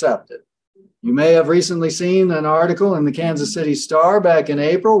 7 are accepted. You may have recently seen an article in the Kansas City Star back in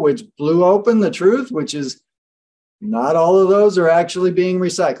April, which blew open the truth, which is not all of those are actually being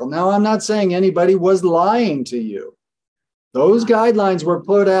recycled. Now, I'm not saying anybody was lying to you. Those guidelines were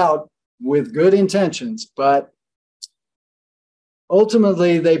put out with good intentions, but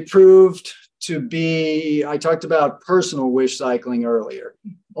ultimately they proved to be, I talked about personal wish cycling earlier.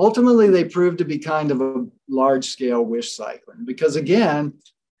 Ultimately, they proved to be kind of a large-scale wish cycling because, again,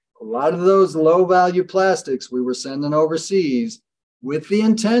 a lot of those low-value plastics we were sending overseas with the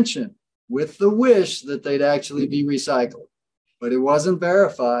intention, with the wish that they'd actually be recycled. But it wasn't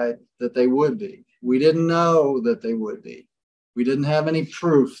verified that they would be. We didn't know that they would be. We didn't have any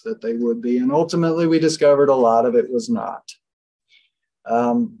proof that they would be. And ultimately, we discovered a lot of it was not.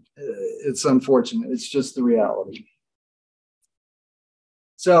 It's unfortunate. It's just the reality.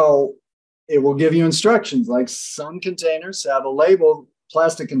 So it will give you instructions, like some containers have a label,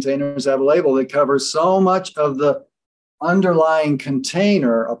 plastic containers have a label that covers so much of the underlying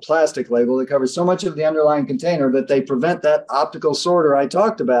container, a plastic label that covers so much of the underlying container that they prevent that optical sorter I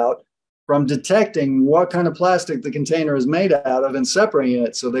talked about from detecting what kind of plastic the container is made out of and separating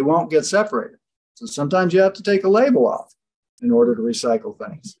it so they won't get separated. So sometimes you have to take a label off in order to recycle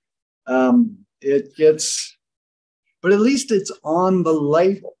things. But at least it's on the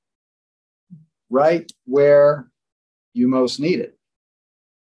label, right where you most need it.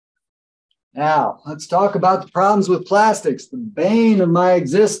 Now, let's talk about the problems with plastics, the bane of my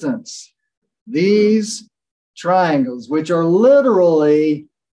existence. These triangles, which are literally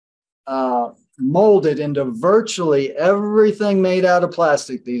molded into virtually everything made out of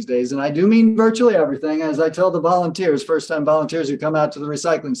plastic these days. And I do mean virtually everything, as I tell the volunteers, first-time volunteers who come out to the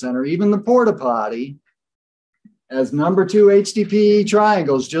recycling center, even the porta potty, as number 2 HDPE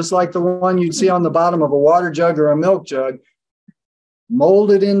triangles, just like the one you'd see on the bottom of a water jug or a milk jug,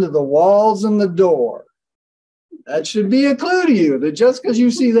 molded into the walls and the door. That should be a clue to you that just because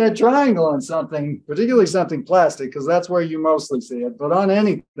you see that triangle on something, particularly something plastic, because that's where you mostly see it, but on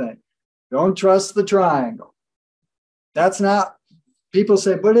anything, don't trust the triangle. That's not, people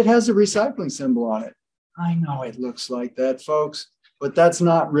say, but it has a recycling symbol on it. I know it looks like that, folks, but that's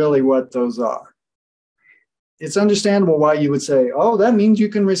not really what those are. It's understandable why you would say, oh, that means you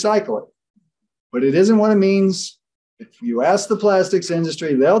can recycle it. But it isn't what it means. If you ask the plastics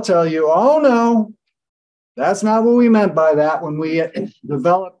industry, they'll tell you, oh, no, that's not what we meant by that when we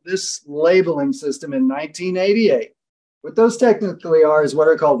developed this labeling system in 1988. What those technically are is what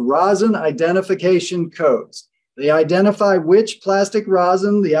are called rosin identification codes. They identify which plastic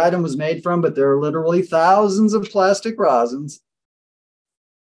rosin the item was made from, but there are literally thousands of plastic rosins.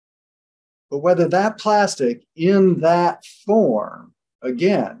 But whether that plastic in that form,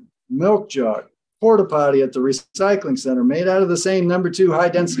 again, milk jug, porta potty at the recycling center, made out of the same number 2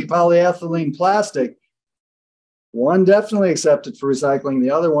 high-density polyethylene plastic, one definitely accepted for recycling, the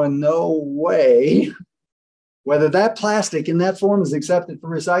other one, no way. Whether that plastic in that form is accepted for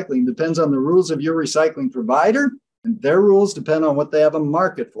recycling depends on the rules of your recycling provider, and their rules depend on what they have a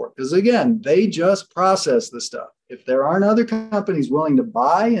market for. Because again, they just process the stuff. If there aren't other companies willing to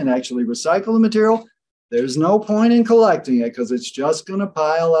buy and actually recycle the material, there's no point in collecting it because it's just going to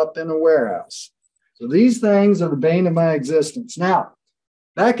pile up in a warehouse. So these things are the bane of my existence. Now,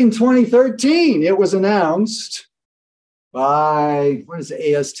 back in 2013, it was announced by, what does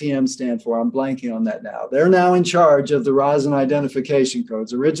ASTM stand for? I'm blanking on that now. They're now in charge of the rosin identification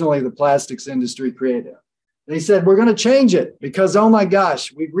codes. Originally, the plastics industry created them. They said, we're going to change it because, oh my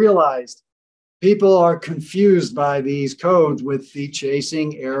gosh, we've realized people are confused by these codes with the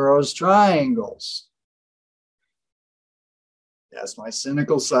chasing arrows triangles. That's my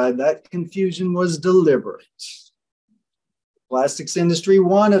cynical side. That confusion was deliberate. The plastics industry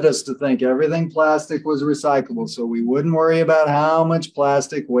wanted us to think everything plastic was recyclable so we wouldn't worry about how much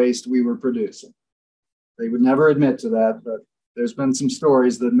plastic waste we were producing. They would never admit to that, but there's been some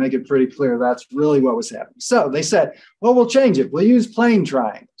stories that make it pretty clear that's really what was happening. So they said, well, we'll change it. We'll use plain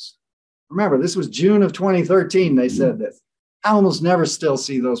triangles. Remember, this was June of 2013, they said this. I almost never still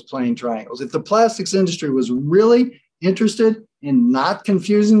see those plain triangles. If the plastics industry was really interested in not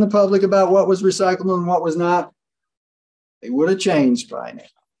confusing the public about what was recyclable and what was not, they would have changed by now.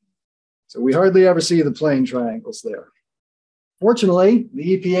 So we hardly ever see the plain triangles there. Fortunately,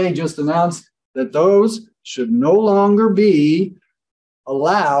 the EPA just announced that those should no longer be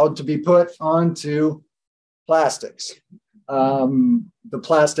allowed to be put onto plastics, the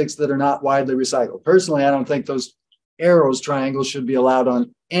plastics that are not widely recycled. Personally, I don't think those arrows triangles should be allowed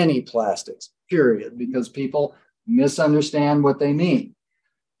on any plastics, period, because people misunderstand what they mean.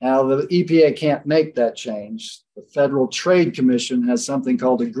 Now, the EPA can't make that change. The Federal Trade Commission has something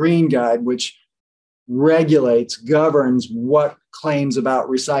called a green guide, which regulates, governs what claims about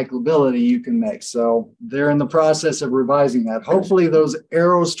recyclability you can make. So they're in the process of revising that. Hopefully those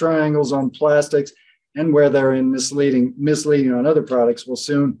arrows triangles on plastics and where they're in misleading on other products will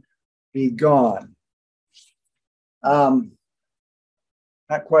soon be gone. Not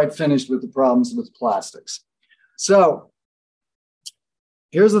quite finished with the problems with plastics. So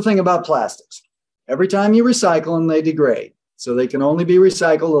here's the thing about plastics. Every time you recycle them, they degrade. So they can only be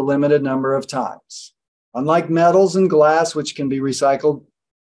recycled a limited number of times. Unlike metals and glass, which can be recycled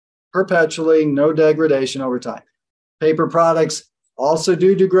perpetually, no degradation over time. Paper products also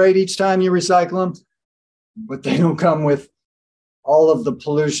do degrade each time you recycle them, but they don't come with all of the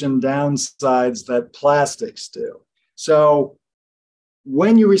pollution downsides that plastics do. So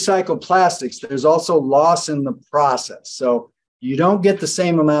when you recycle plastics, there's also loss in the process. So you don't get the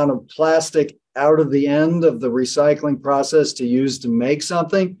same amount of plastic out of the end of the recycling process to use to make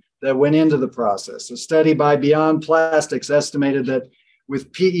something that went into the process. A study by Beyond Plastics estimated that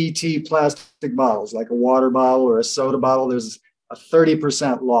with PET plastic bottles, like a water bottle or a soda bottle, there's a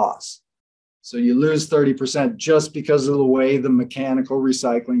 30% loss. So you lose 30% just because of the way the mechanical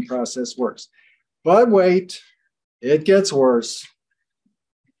recycling process works. But wait, it gets worse.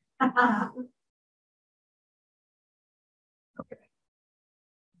 Okay.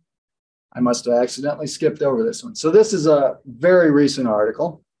 I must have accidentally skipped over this one. So this is a very recent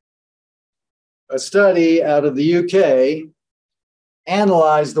article. A study out of the UK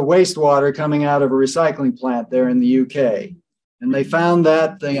analyzed the wastewater coming out of a recycling plant there in the UK. And they found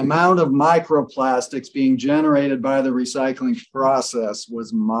that the amount of microplastics being generated by the recycling process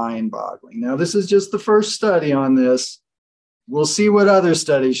was mind-boggling. Now, this is just the first study on this. We'll see what other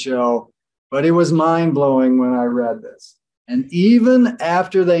studies show, but it was mind-blowing when I read this. And even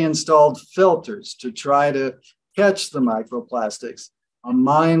after they installed filters to try to catch the microplastics, a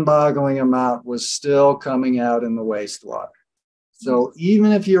mind-boggling amount was still coming out in the wastewater. So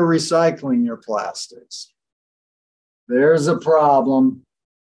even if you're recycling your plastics, there's a problem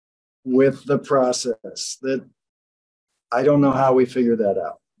with the process that I don't know how we figure that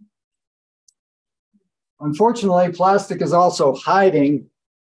out. Unfortunately, plastic is also hiding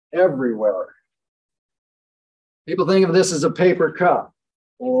everywhere. People think of this as a paper cup,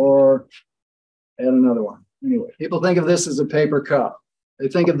 or add another one. Anyway, people think of this as a paper cup. They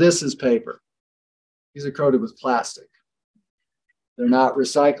think of this as paper. These are coated with plastic. They're not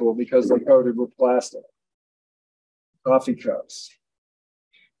recyclable because they're coated with plastic. Coffee cups.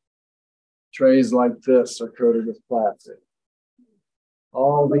 Trays like this are coated with plastic.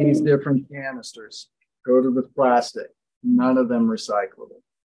 All these different canisters coated with plastic. None of them recyclable.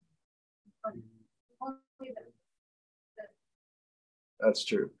 That's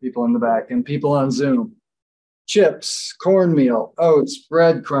true. People in the back and people on Zoom. Chips, cornmeal, oats,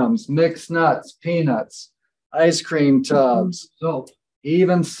 breadcrumbs, mixed nuts, peanuts, ice cream tubs,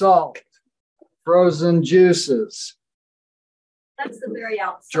 even salt, frozen juices. That's the very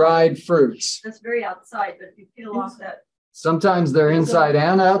outside. Dried fruits. That's very outside, but if you peel off that. Sometimes they're inside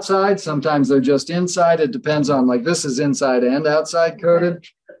and outside. Sometimes they're just inside. It depends on, like, this is inside and outside coated.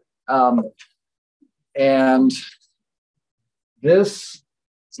 And this,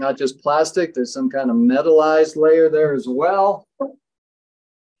 it's not just plastic. There's some kind of metallized layer there as well.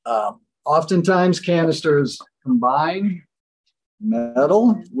 Oftentimes canisters combine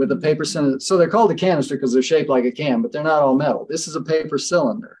metal with a paper cylinder. So they're called a canister because they're shaped like a can, but they're not all metal. This is a paper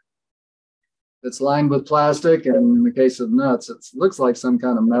cylinder that's lined with plastic, and in the case of nuts, it looks like some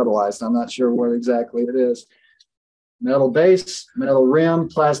kind of metallized. I'm not sure what exactly it is. Metal base, metal rim,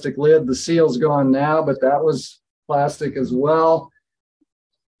 plastic lid. The seal's gone now, but that was plastic as well.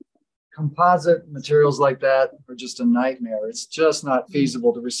 Composite materials like that are just a nightmare. It's just not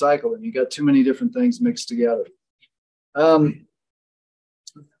feasible to recycle them. You got too many different things mixed together. The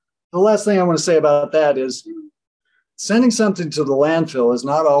last thing I want to say about that is sending something to the landfill is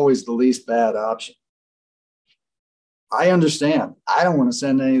not always the least bad option. I understand. I don't want to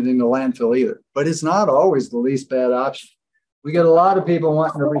send anything to landfill either, but it's not always the least bad option. We get a lot of people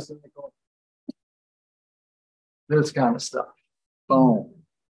wanting to recycle this kind of stuff. Boom.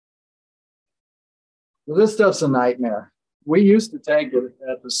 Well, this stuff's a nightmare. We used to take it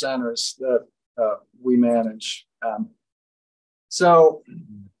at the centers that we manage. So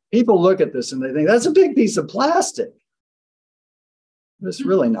people look at this and they think, that's a big piece of plastic. It's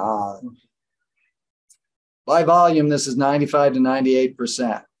really not. By volume, this is 95 to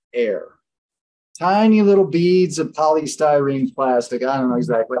 98% air. Tiny little beads of polystyrene plastic. I don't know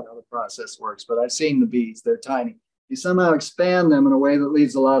exactly how the process works, but I've seen the beads. They're tiny. You somehow expand them in a way that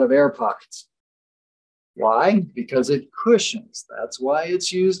leaves a lot of air pockets. Why? Because it cushions. That's why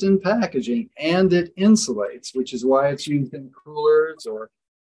it's used in packaging, and it insulates, which is why it's used in coolers or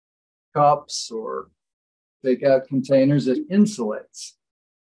cups or takeout containers. It insulates.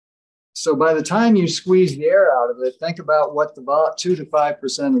 So by the time you squeeze the air out of it, think about what the 2 to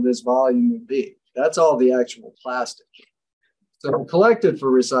 5% of this volume would be. That's all the actual plastic. So to collect it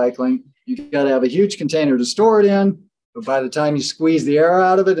for recycling, you've got to have a huge container to store it in. But by the time you squeeze the air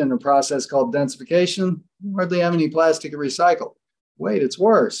out of it in a process called densification, you hardly have any plastic to recycle. Wait, it's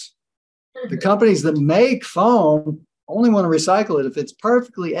worse. The companies that make foam only want to recycle it if it's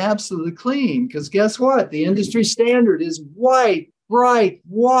perfectly, absolutely clean. Because guess what? The industry standard is white, bright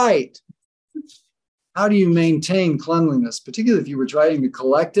white. How do you maintain cleanliness, particularly if you were trying to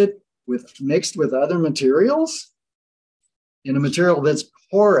collect it mixed with other materials? In a material that's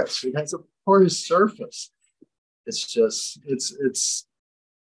porous, it has a porous surface. It's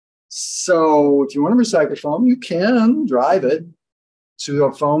so if you want to recycle foam, you can drive it to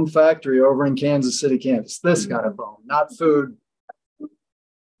a foam factory over in Kansas City, Kansas. This kind of foam, not food,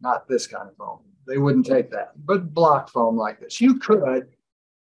 not this kind of foam. They wouldn't take that, but block foam like this. You could,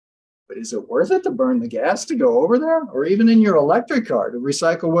 but is it worth it to burn the gas to go over there? Or even in your electric car to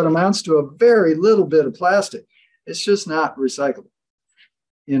recycle what amounts to a very little bit of plastic? It's just not recyclable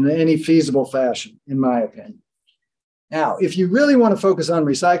in any feasible fashion, in my opinion. Now, if you really want to focus on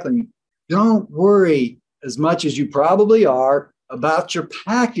recycling, don't worry as much as you probably are about your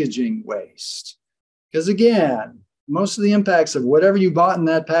packaging waste. Because again, most of the impacts of whatever you bought in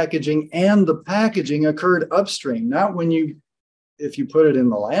that packaging and the packaging occurred upstream, not if you put it in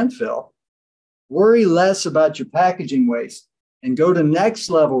the landfill. Worry less about your packaging waste and go to next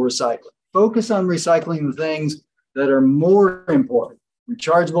level recycling. Focus on recycling the things that are more important.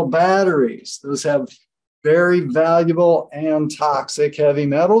 Rechargeable batteries, those have very valuable and toxic heavy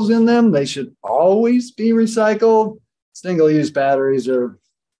metals in them. They should always be recycled. Single-use batteries are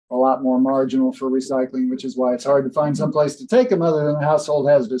a lot more marginal for recycling, which is why it's hard to find some place to take them other than a household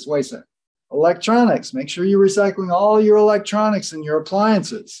hazardous waste center. Electronics, make sure you're recycling all your electronics and your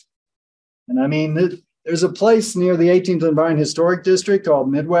appliances. And I mean, there's a place near the 18th and Vine Historic District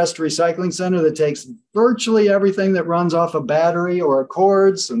called Midwest Recycling Center that takes virtually everything that runs off a battery or a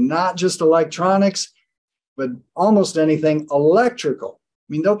cord, so not just electronics, but almost anything electrical. I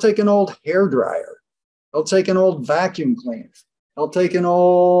mean, they'll take an old hairdryer. They'll take an old vacuum cleaner. They'll take an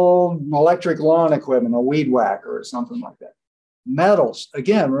old electric lawn equipment, a weed whacker or something like that. Metals,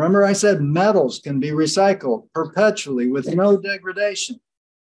 again, remember I said metals can be recycled perpetually with no degradation.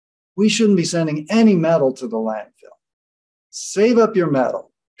 We shouldn't be sending any metal to the landfill. Save up your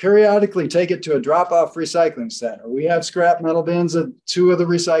metal. Periodically take it to a drop-off recycling center. We have scrap metal bins at 2 of the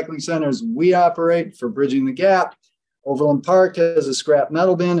recycling centers we operate for Bridging the Gap. Overland Park has a scrap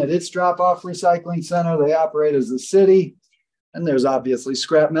metal bin at its drop-off recycling center. They operate as a city. And there's obviously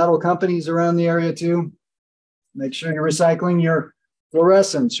scrap metal companies around the area too. Make sure you're recycling your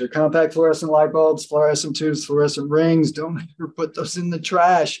fluorescents, your compact fluorescent light bulbs, fluorescent tubes, fluorescent rings. Don't ever put those in the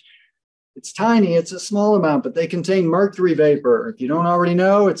trash. It's tiny, it's a small amount, but they contain mercury vapor. If you don't already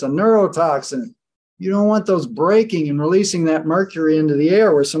know, it's a neurotoxin. You don't want those breaking and releasing that mercury into the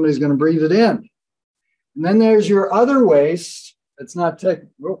air where somebody's going to breathe it in. And then there's your other waste that's not I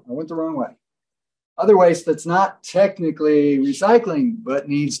went the wrong way. Other waste that's not technically recycling, but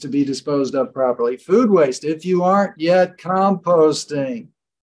needs to be disposed of properly. Food waste, if you aren't yet composting.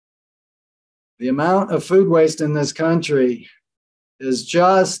 The amount of food waste in this country is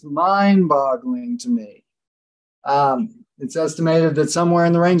just mind-boggling to me. It's estimated that somewhere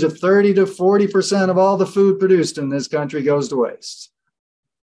in the range of 30 to 40% of all the food produced in this country goes to waste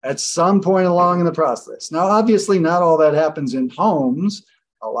at some point along in the process. Now, obviously, not all that happens in homes.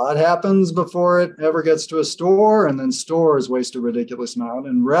 A lot happens before it ever gets to a store, and then stores waste a ridiculous amount,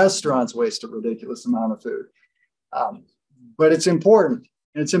 and restaurants waste a ridiculous amount of food. But it's important.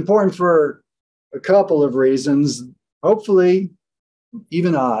 And it's important for a couple of reasons. Hopefully,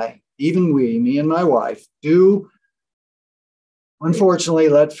 even we, me and my wife, do unfortunately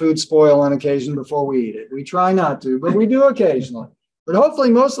let food spoil on occasion before we eat it. We try not to, but we do occasionally. But hopefully,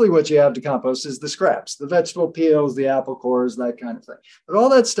 mostly what you have to compost is the scraps, the vegetable peels, the apple cores, that kind of thing. But all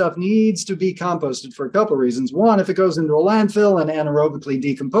that stuff needs to be composted for a couple of reasons. One, if it goes into a landfill and anaerobically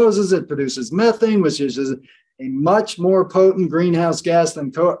decomposes, it produces methane, which is a much more potent greenhouse gas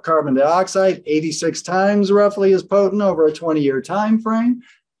than carbon dioxide, 86 times roughly as potent over a 20-year time frame.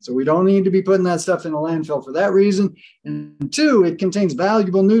 So we don't need to be putting that stuff in a landfill for that reason. And 2, it contains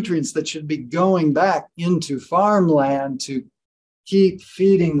valuable nutrients that should be going back into farmland to keep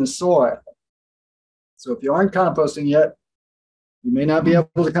feeding the soil. So if you aren't composting yet, you may not be able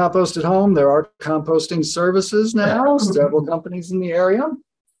to compost at home. There are composting services now, several companies in the area.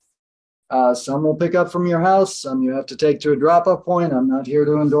 Some will pick up from your house. Some you have to take to a drop-off point. I'm not here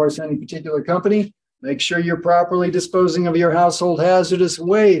to endorse any particular company. Make sure you're properly disposing of your household hazardous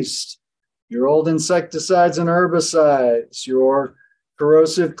waste. your old insecticides and herbicides, your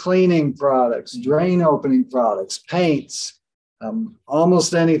corrosive cleaning products, drain opening products, paints,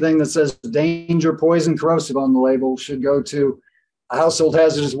 almost anything that says danger, poison, corrosive on the label should go to a household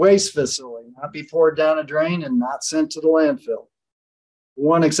hazardous waste facility, not be poured down a drain and not sent to the landfill.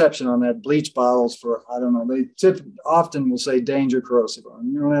 One exception on that, bleach bottles for, I don't know, they often will say danger, corrosive on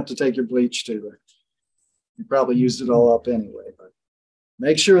them. You don't have to take your bleach to there. You probably used it all up anyway, but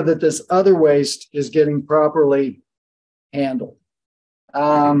make sure that this other waste is getting properly handled.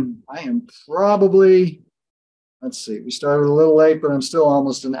 I am probably, let's see, we started a little late, but I'm still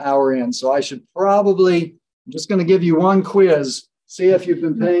almost an hour in. So I should probably, I'm just going to give you one quiz, see if you've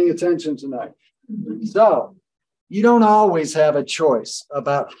been paying attention tonight. So you don't always have a choice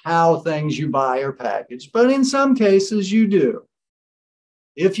about how things you buy are packaged, but in some cases you do.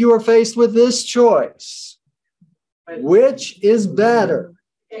 If you are faced with this choice, which is better?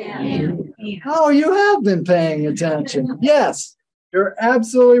 Oh, you have been paying attention. Yes, you're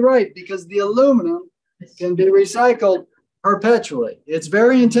absolutely right, because the aluminum can be recycled perpetually. It's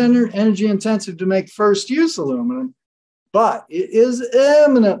very energy intensive to make first use aluminum, but it is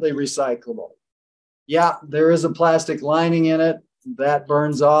eminently recyclable. Yeah, there is a plastic lining in it that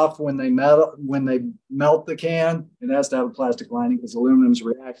burns off when they melt the can. It has to have a plastic lining because aluminum is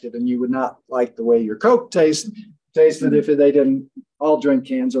reactive, and you would not like the way your Coke tasted if they didn't. All drink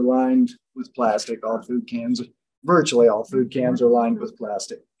cans are lined with plastic. All food cans, virtually all food cans are lined with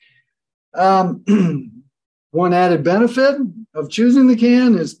plastic. One added benefit of choosing the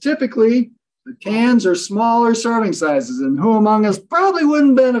can is typically the cans are smaller serving sizes, and who among us probably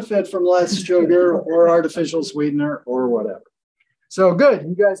wouldn't benefit from less sugar or artificial sweetener or whatever. So good,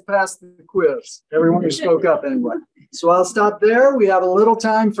 you guys passed the quiz. Everyone who spoke up anyway. So I'll stop there. We have a little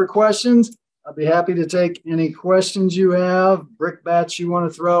time for questions. I'll be happy to take any questions you have, brickbats you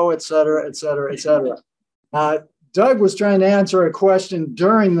want to throw, et cetera, et cetera, et cetera. Doug was trying to ask a question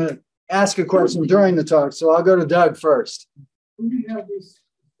during the talk, so I'll go to Doug first. When you have these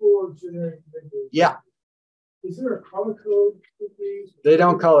four generic labels, yeah. Is there a color code for these? They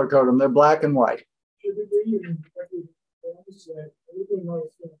don't color code them. They're black and white. Should it be? And everything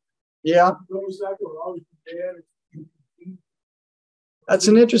else, yeah. That's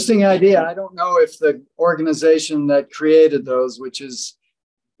an interesting idea. I don't know if the organization that created those, which is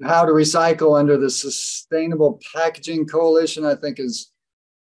How to Recycle under the Sustainable Packaging Coalition, I think is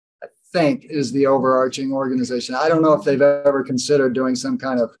the overarching organization. I don't know if they've ever considered doing some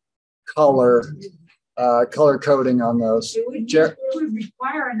kind of color coding on those. It would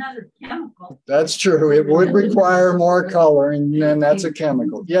require another chemical. That's true. It would require more color, and then that's a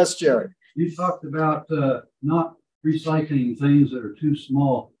chemical. Yes, Jerry. You talked about not recycling things that are too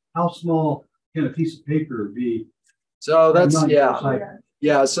small. How small can a piece of paper be? So that's,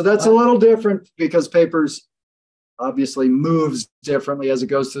 yeah. So that's a little different because papers obviously moves differently as it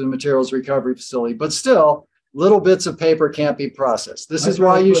goes through the materials recovery facility, but still little bits of paper can't be processed. This is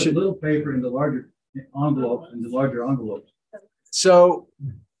why you should little paper in the larger envelopes and the larger envelopes. So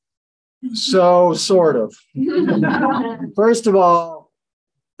sort of. First of all,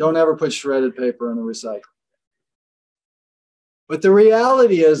 don't ever put shredded paper in a recycling. But the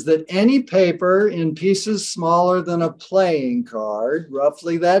reality is that any paper in pieces smaller than a playing card,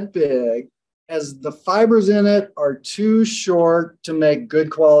 roughly that big, as the fibers in it are too short to make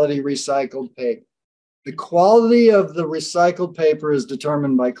good quality recycled paper. The quality of the recycled paper is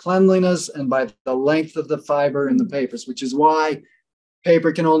determined by cleanliness and by the length of the fiber in the papers, which is why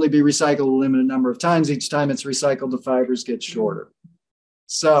paper can only be recycled a limited number of times. Each time it's recycled, the fibers get shorter.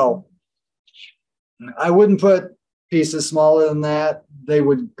 So I wouldn't put pieces smaller than that. They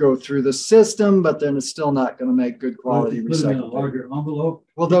would go through the system, but then it's still not going to make good quality recycled. In a larger envelope?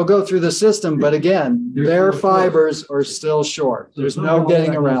 Well, they'll go through the system, but again, their fibers are still short. There's no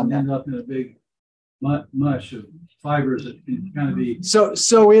getting around that. End up in a big mush of fibers that can kind of be.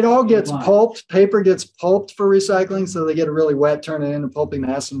 So it all gets pulped. Paper gets pulped for recycling, so they get it really wet, turn it into pulping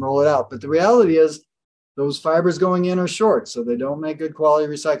mass, and roll it out. But the reality is, those fibers going in are short, so they don't make good quality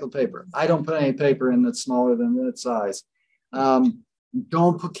recycled paper. I don't put any paper in that's smaller than that size.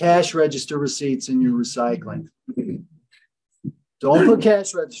 Don't put cash register receipts in your recycling. Don't put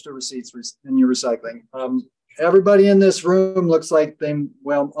cash register receipts in your recycling. Everybody in this room looks like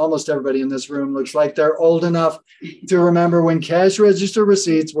almost everybody in this room looks like they're old enough to remember when cash register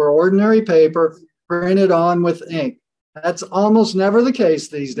receipts were ordinary paper printed on with ink. That's almost never the case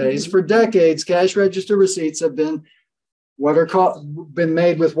these days. For decades, cash register receipts have been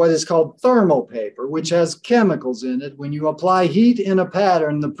made with what is called thermal paper, which has chemicals in it. When you apply heat in a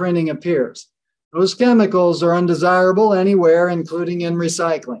pattern, the printing appears. Those chemicals are undesirable anywhere, including in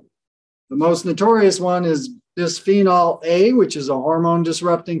recycling. The most notorious one is bisphenol A, which is a hormone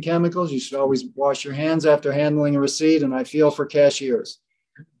disrupting chemical. You should always wash your hands after handling a receipt, and I feel for cashiers.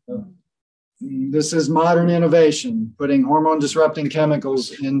 This is modern innovation, putting hormone disrupting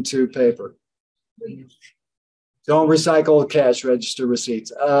chemicals into paper. Don't recycle cash register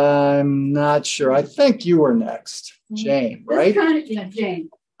receipts. I'm not sure. I think you were next, Jane, right? Yeah, Jane.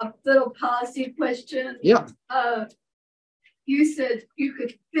 A little policy question. Yeah. You said you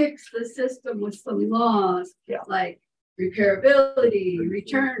could fix the system with some laws, Yeah. like repairability,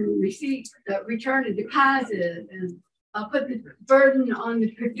 return receipt, return and deposit, and put the burden on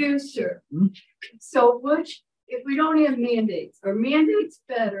the producer. Mm-hmm. So if we don't have mandates, are mandates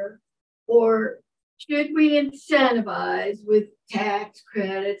better, or should we incentivize with tax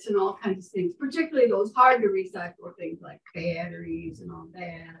credits and all kinds of things, particularly those hard to recycle things like batteries and all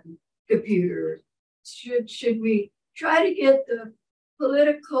that, and computers? Should we try to get the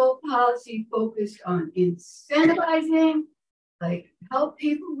political policy focused on incentivizing, like help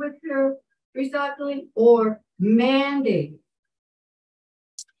people with their recycling, or mandate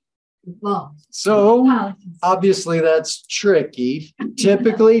laws? So Policies. obviously that's tricky.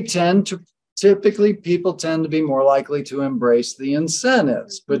 Typically people tend to be more likely to embrace the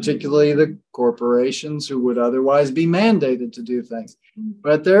incentives, particularly the corporations who would otherwise be mandated to do things.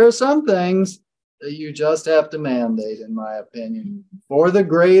 But there are some things that you just have to mandate, in my opinion, for the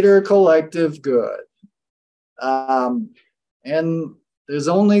greater collective good. And there's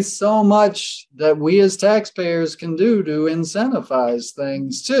only so much that we as taxpayers can do to incentivize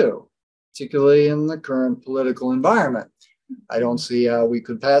things too, particularly in the current political environment. I don't see how we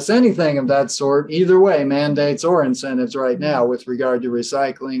could pass anything of that sort either way, mandates or incentives right now with regard to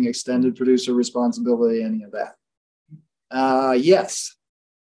recycling, extended producer responsibility, any of that. Yes.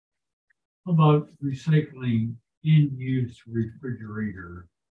 How about recycling in-use refrigerating?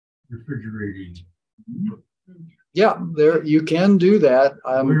 Yeah, there you can do that.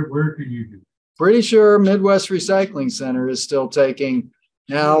 Where can you do it? Pretty sure Midwest Recycling Center is still taking.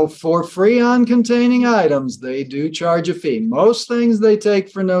 Now, for free-on containing items, they do charge a fee. Most things they take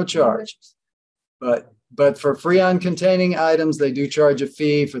for no charge. But for free-on containing items, they do charge a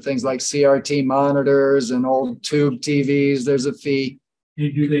fee for things like CRT monitors and old tube TVs. There's a fee.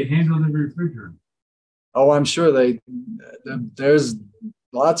 And do they handle the refrigerant? Oh, I'm sure there's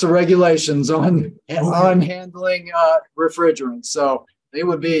lots of regulations on handling refrigerants. So they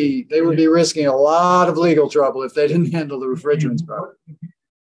would be risking a lot of legal trouble if they didn't handle the refrigerants properly.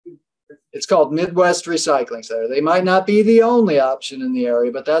 It's called Midwest Recycling Center. They might not be the only option in the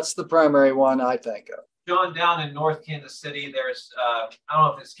area, but that's the primary one I think of. John, down in North Kansas City, there's, I don't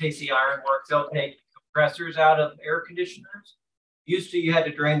know if it's KC Ironworks, they'll take compressors out of air conditioners. Used to, you had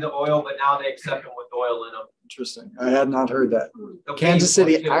to drain the oil, but now they accept them with oil in them. Interesting. I had not heard that. Okay, Kansas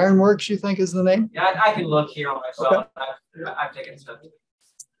City Ironworks, you think is the name? Yeah, I can look here on my phone. Okay. I've taken some.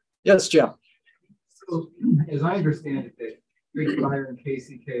 Yes, Jim. So, as I understand it, that big fire in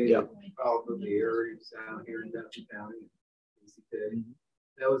KCK, probably the areas down here in Dutchess County, KCK,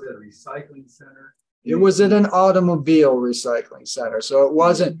 that was at a recycling center. It was at an automobile recycling center. So it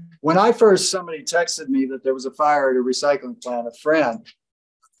wasn't, when somebody texted me that there was a fire at a recycling plant, a friend,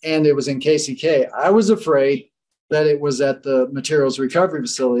 and it was in KCK, I was afraid that it was at the materials recovery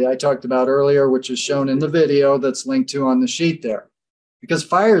facility I talked about earlier, which is shown in the video that's linked to on the sheet there. Because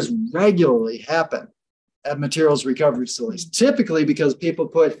fires regularly happen at materials recovery facilities, typically because people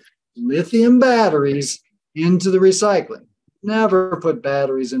put lithium batteries into the recycling. Never put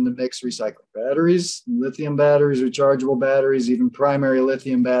batteries in the mixed recycling. Batteries, lithium batteries, rechargeable batteries, even primary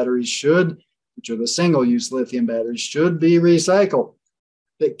lithium batteries which are the single-use lithium batteries, should be recycled.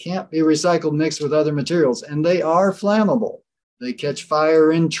 They can't be recycled mixed with other materials, and they are flammable. They catch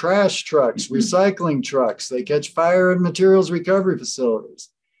fire in trash trucks, recycling trucks. They catch fire in materials recovery facilities.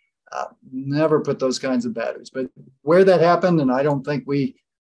 Never put those kinds of batteries. But where that happened, and I don't think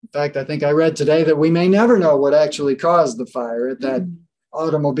in fact, I think I read today that we may never know what actually caused the fire at that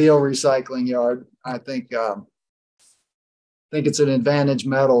automobile recycling yard. I think it's an Advantage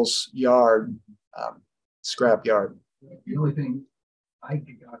Metals yard, scrap yard. The only thing I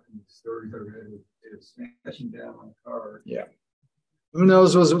got from the stories I read is smashing down on cars. Yeah. Who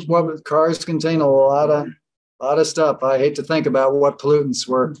knows what cars contain a lot of stuff. I hate to think about what pollutants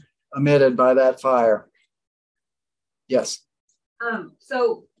were emitted by that fire. Yes.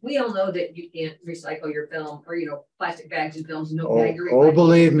 So we all know that you can't recycle your film or, plastic bags and films. Bag your recycling.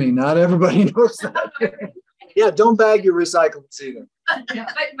 Believe me, not everybody knows that. Yeah, don't bag your recyclables either. Yeah,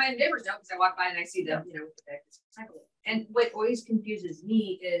 but my neighbors don't, because I walk by and I see them, with the bag recyclable. And what always confuses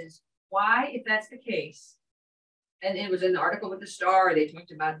me is why, if that's the case, And it was an article with the Star. They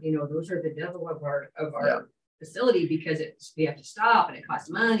talked about, you know, those are the devil of our facility because we have to stop and it costs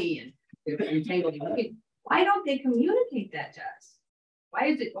money and they're entangled. Why don't they communicate that to us? Why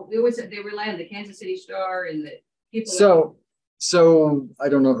is it? We always they rely on the Kansas City Star and the people. So I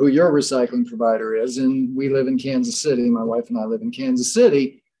don't know who your recycling provider is, and we live in Kansas City. My wife and I live in Kansas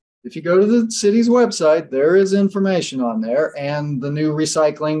City. If you go to the city's website, there is information on there, and the new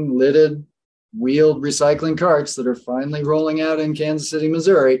recycling lidded wheeled recycling carts that are finally rolling out in Kansas City,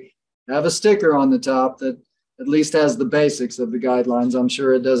 Missouri, have a sticker on the top that at least has the basics of the guidelines. I'm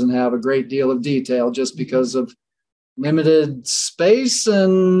sure it doesn't have a great deal of detail just because of limited space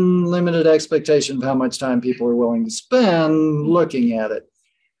and limited expectation of how much time people are willing to spend looking at it.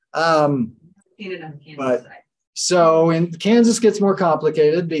 But so in Kansas gets more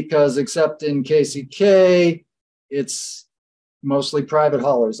complicated because except in KCK, it's mostly private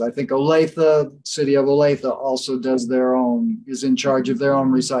haulers. I think Olathe, city of Olathe also does their own, is in charge of their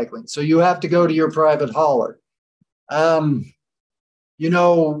own recycling. So you have to go to your private hauler. You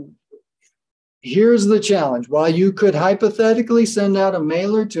know, here's the challenge. While you could hypothetically send out a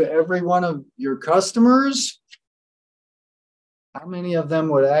mailer to every one of your customers, how many of them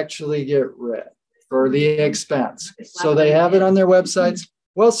would actually get read for the expense? So they have it on their websites.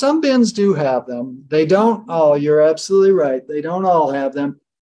 Well, some bins do have them. They don't all. You're absolutely right. They don't all have them.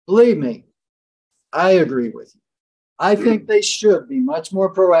 Believe me, I agree with you. I think they should be much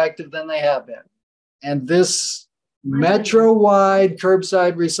more proactive than they have been. And this metro-wide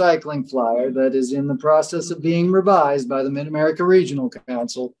curbside recycling flyer that is in the process of being revised by the Mid-America Regional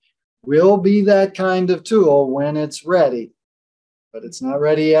Council will be that kind of tool when it's ready. But it's not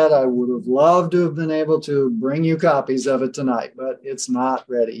ready yet. I would have loved to have been able to bring you copies of it tonight, but it's not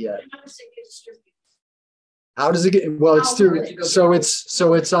ready yet. How does it get? Well, it's through. So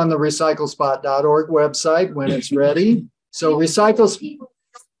it's on the recyclespot.org website when it's ready. So I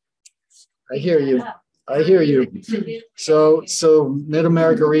hear you. I hear you. So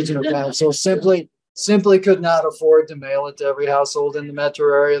Mid-America Regional Council simply could not afford to mail it to every household in the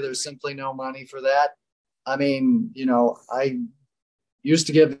metro area. There's simply no money for that. I mean, you know, I used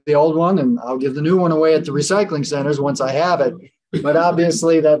to give the old one and I'll give the new one away at the recycling centers once I have it. But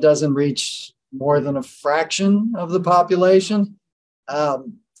obviously that doesn't reach more than a fraction of the population.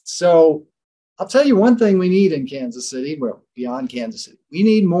 So I'll tell you one thing we need in Kansas City, well, beyond Kansas City, we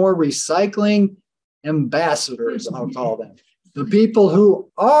need more recycling ambassadors, I'll call them. The people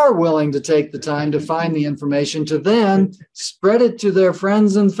who are willing to take the time to find the information to then spread it to their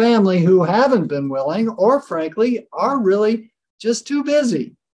friends and family who haven't been willing or frankly are really just too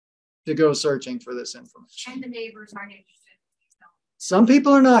busy to go searching for this information. And the neighbors aren't interested. Some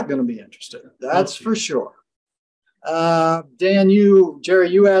people are not going to be interested. That's for sure. Dan, Jerry,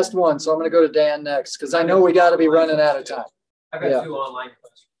 you asked one, so I'm going to go to Dan next because I know we got to be running out of time. I've got two online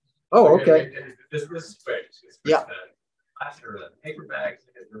questions. Oh, okay. This is quick. Yeah. Last year, the paper bags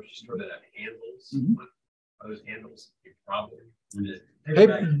at the grocery store that have handles. Are those handles a problem?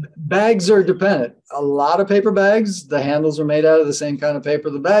 Bags are dependent. A lot of paper bags, the handles are made out of the same kind of paper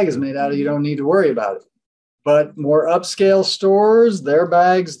the bag is made out of. You don't need to worry about it. But more upscale stores, their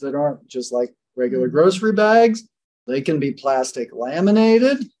bags that aren't just like regular grocery bags, they can be plastic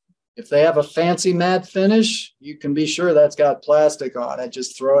laminated. If they have a fancy matte finish, you can be sure that's got plastic on it.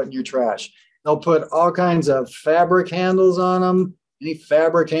 Just throw it in your trash. They'll put all kinds of fabric handles on them. Any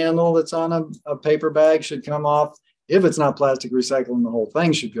fabric handle that's on a paper bag should come off. If it's not plastic recycling, the whole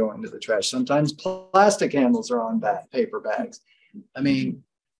thing should go into the trash. Sometimes plastic handles are on paper bags. I mean,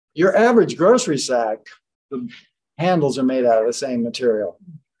 your average grocery sack, the handles are made out of the same material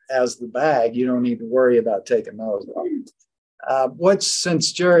as the bag. You don't need to worry about taking those off.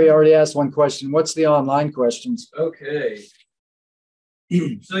 Since Jerry already asked one question, what's the online questions? Okay.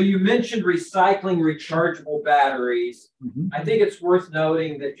 So you mentioned recycling rechargeable batteries. I think it's worth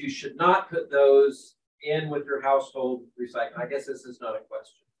noting that you should not put those in with your household recycling. I guess this is not a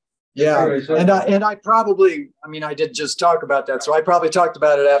question. Yeah, and I probably, I mean, I did just talk about that, so I probably talked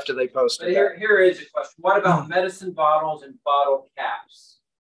about it after they posted. But here is a question. What about medicine bottles and bottle caps?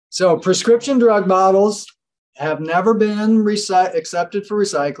 So prescription drug bottles have never been accepted for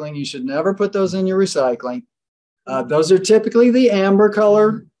recycling. You should never put those in your recycling. Those are typically the amber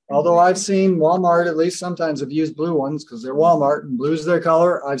color, although I've seen Walmart, at least sometimes have used blue ones because they're Walmart and blue's their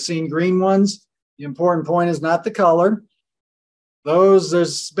color. I've seen green ones. The important point is not the color.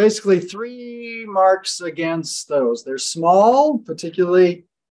 There's basically 3 marks against those. They're small, particularly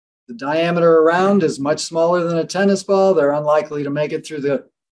the diameter around is much smaller than a tennis ball. They're unlikely to make it through the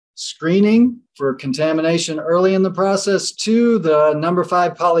screening for contamination early in the process. 2, the number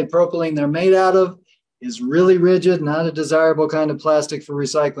 5 polypropylene they're made out of is really rigid, not a desirable kind of plastic for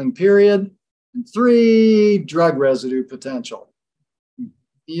recycling, period. And 3, drug residue potential.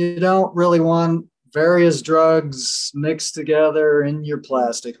 You don't really want various drugs mixed together in your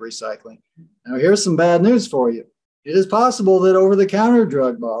plastic recycling. Now, here's some bad news for you. It is possible that over-the-counter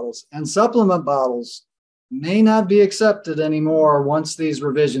drug bottles and supplement bottles may not be accepted anymore once these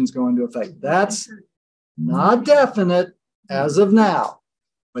revisions go into effect. That's not definite as of now,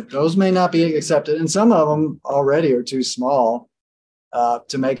 but those may not be accepted. And some of them already are too small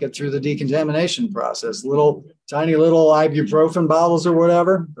to make it through the decontamination process. Tiny little ibuprofen bottles or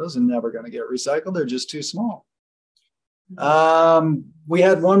whatever, those are never going to get recycled. They're just too small. We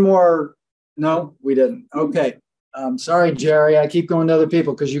had one more. No, we didn't. Okay. Sorry, Jerry. I keep going to other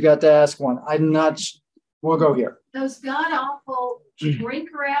people because you got to ask one. I'm not. We'll go here. Those god awful shrink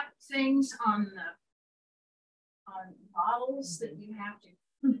wrap things on bottles that you have to.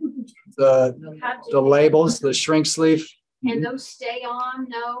 The labels, the shrink sleeve. And those stay on?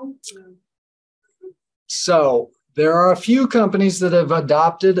 No. So there are a few companies that have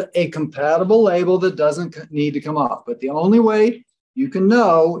adopted a compatible label that doesn't need to come off. But the only way you can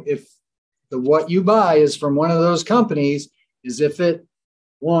know if what you buy is from one of those companies is if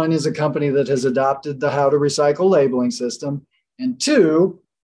one is a company that has adopted the how to recycle labeling system, and 2,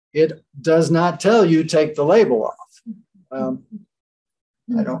 it does not tell you take the label off.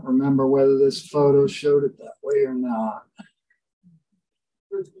 I don't remember whether this photo showed it that way or not.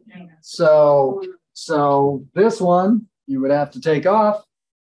 So this one you would have to take off.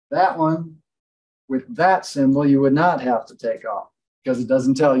 That one with that symbol you would not have to take off because it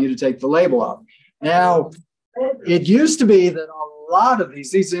doesn't tell you to take the label off. Now, it used to be that a lot of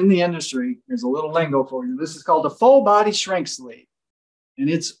these in the industry, there's a little lingo for you. This is called a full body shrink sleeve. And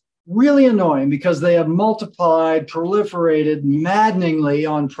it's really annoying because they have multiplied, proliferated maddeningly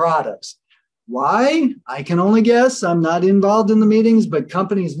on products. Why? I can only guess. I'm not involved in the meetings, but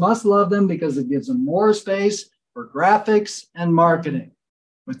companies must love them because it gives them more space for graphics and marketing.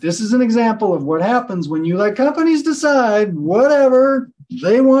 But this is an example of what happens when you let companies decide whatever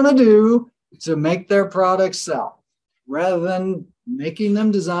they want to do to make their products sell, rather than making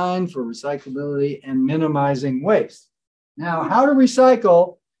them designed for recyclability and minimizing waste. Now, how to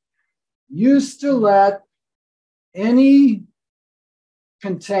recycle used to let any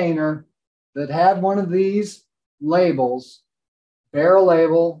container that had one of these labels bear a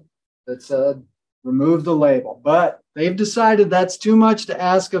label that said, remove the label. But they've decided that's too much to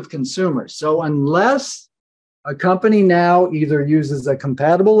ask of consumers. So unless a company now either uses a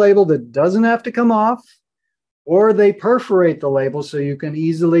compatible label that doesn't have to come off, or they perforate the label so you can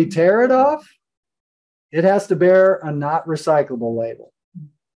easily tear it off, it has to bear a not recyclable label,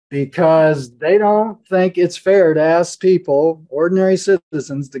 because they don't think it's fair to ask people, ordinary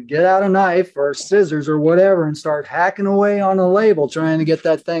citizens, to get out a knife or scissors or whatever and start hacking away on a label trying to get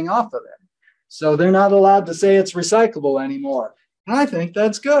that thing off of there. So they're not allowed to say it's recyclable anymore. And I think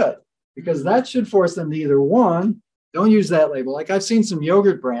that's good, because that should force them to either, 1, don't use that label. Like I've seen some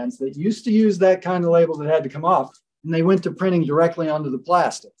yogurt brands that used to use that kind of label that had to come off, and they went to printing directly onto the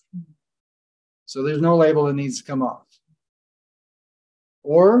plastic. So there's no label that needs to come off.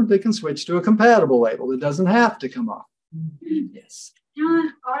 Or they can switch to a compatible label that doesn't have to come off. Yes.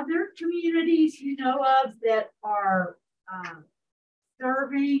 John, are there communities you know of that are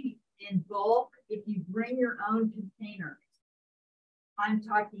serving in bulk if you bring your own container? I'm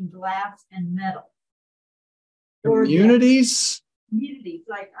talking glass and metal. Communities? Communities,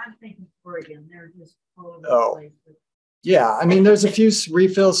 like I'm thinking Oregon, they're just all over the place. Yeah, I mean, there's a few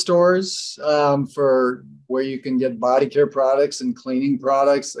refill stores for where you can get body care products and cleaning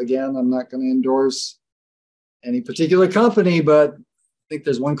products. Again, I'm not going to endorse any particular company, but I think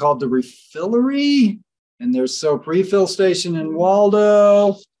there's one called the Refillery, and there's Soap Refill Station in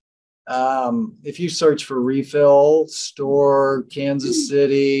Waldo. If you search for refill store, Kansas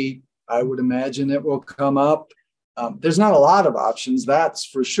City, I would imagine it will come up. There's not a lot of options, that's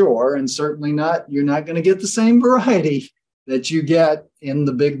for sure. And certainly you're not going to get the same variety that you get in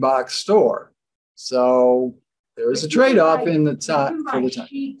the big box store. So there is a trade-off in the time for the time.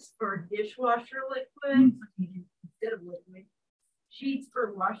 Sheets for dishwasher liquid instead of liquid. Sheets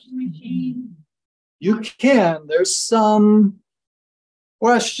for washing machine. You can. There's some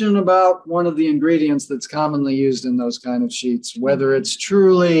question about one of the ingredients that's commonly used in those kind of sheets, whether it's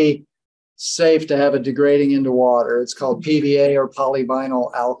truly safe to have it degrading into water. It's called PVA, or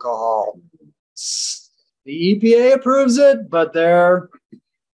polyvinyl alcohol. The EPA approves it, but there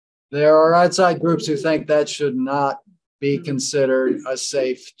are outside groups who think that should not be considered a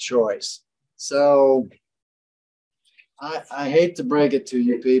safe choice. So I hate to break it to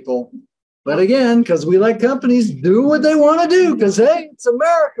you people, But again, because we let companies do what they want to do, because hey, it's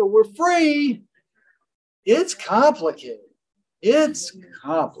America, we're free. It's complicated. It's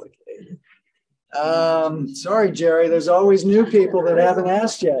complicated. Sorry, Jerry, there's always new people that haven't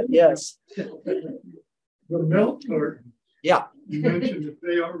asked yet. Yes. The milk carton. Yeah. You mentioned if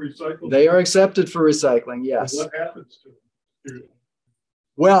they are recycled. They are accepted for recycling, yes. What happens to them?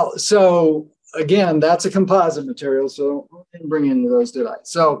 Well, so again, that's a composite material. So I didn't bring any of those, did I?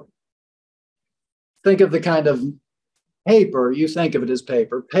 So think of the kind of paper, you think of it as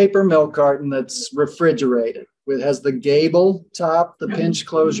paper milk carton that's refrigerated. It has the gable top, the pinch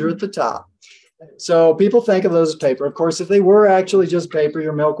closure at the top. So people think of those as paper. Of course, if they were actually just paper,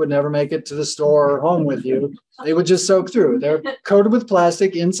 your milk would never make it to the store or home with you. They would just soak through. They're coated with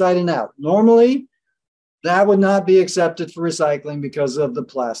plastic inside and out. Normally, that would not be accepted for recycling because of the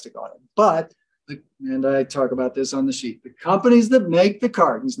plastic on it. But, and I talk about this on the sheet, the companies that make the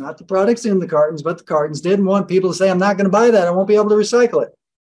cartons, not the products in the cartons, but the cartons, didn't want people to say, I'm not going to buy that. I won't be able to recycle it.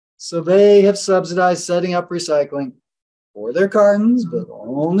 So they have subsidized setting up recycling for their cartons, but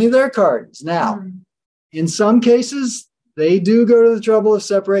only their cartons. Now, in some cases, they do go to the trouble of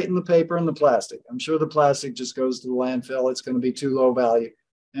separating the paper and the plastic. I'm sure the plastic just goes to the landfill. It's going to be too low value.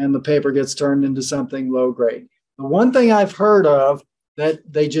 And the paper gets turned into something low grade. The one thing I've heard of that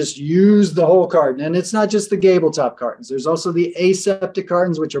they just use the whole carton, and it's not just the gable top cartons. There's also the aseptic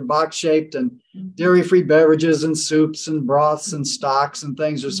cartons, which are box shaped, and dairy-free beverages and soups and broths and stocks and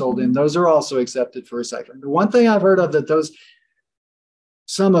things are sold in. Those are also accepted for recycling. The one thing I've heard of that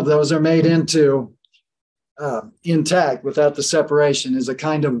some of those are made into intact without the separation is a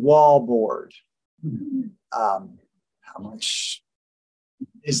kind of wall board. How much?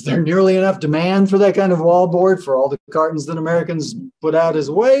 Is there nearly enough demand for that kind of wall board for all the cartons that Americans put out as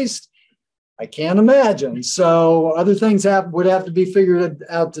waste? I can't imagine. So other things would have to be figured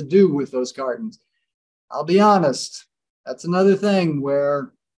out to do with those cartons. I'll be honest. That's another thing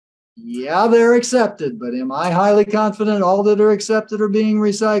where, yeah, they're accepted, but am I highly confident all that are accepted are being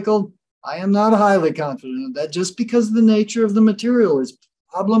recycled? I am not highly confident of that, just because the nature of the material is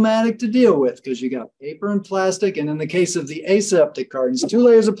problematic to deal with, because you got paper and plastic, and in the case of the aseptic cartons, 2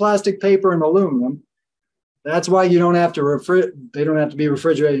 layers of plastic, paper, and aluminum. That's why you don't have to they don't have to be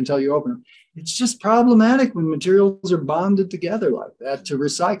refrigerated until you open them. It's just problematic when materials are bonded together like that to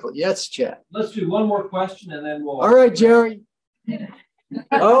recycle. Yes, Chad. Let's do one more question and then we'll. All right, Jerry.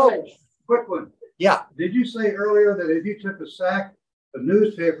 Oh, Quick one. Yeah. Did you say earlier that if you took a sack of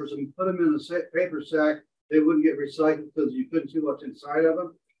newspapers and put them in the paper sack, they wouldn't get recycled because you couldn't see what's inside of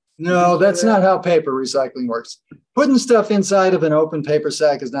them? No, that's not how paper recycling works. Putting stuff inside of an open paper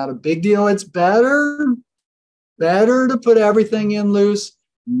sack is not a big deal. It's better to put everything in loose.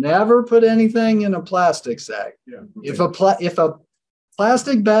 Never put anything in a plastic sack. Yeah. Okay. If a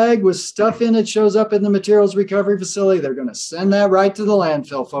plastic bag with stuff in it shows up in the materials recovery facility, they're going to send that right to the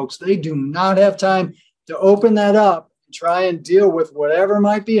landfill, folks. They do not have time to open that up and try and deal with whatever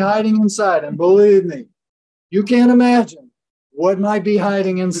might be hiding inside. And believe me, you can't imagine what might be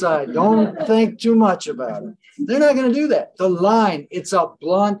hiding inside. Don't think too much about it. They're not going to do that. The line, it's a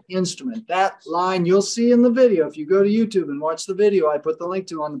blunt instrument. That line you'll see in the video. If you go to YouTube and watch the video, I put the link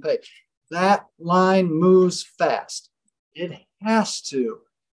to on the page. That line moves fast. It has to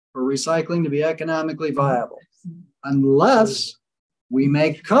for recycling to be economically viable, unless we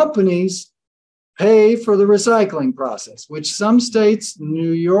make companies pay for the recycling process, which some states,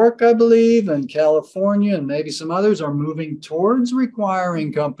 New York, I believe, and California, and maybe some others, are moving towards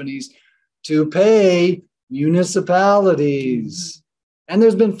requiring companies to pay municipalities. And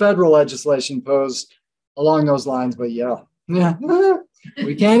there's been federal legislation posed along those lines, but yeah,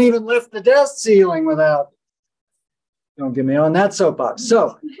 we can't even lift the debt ceiling without, don't get me on that soapbox.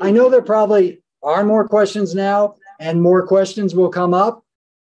 So I know there probably are more questions now, and more questions will come up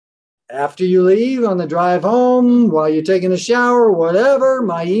after you leave, on the drive home, while you're taking a shower, whatever.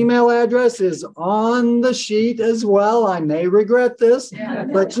 My email address is on the sheet as well. I may regret this,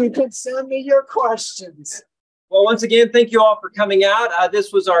 but you can send me your questions. Well, once again, thank you all for coming out.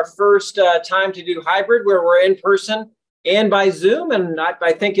 This was our first time to do hybrid, where we're in person and by Zoom, and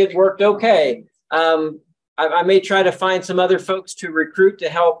I think it worked okay. I may try to find some other folks to recruit to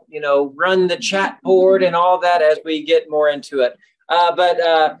help, run the chat board and all that as we get more into it.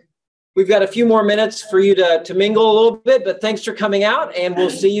 But we've got a few more minutes for you to mingle a little bit, but thanks for coming out, and we'll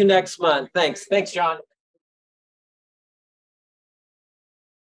see you next month. Thanks. Thanks, John.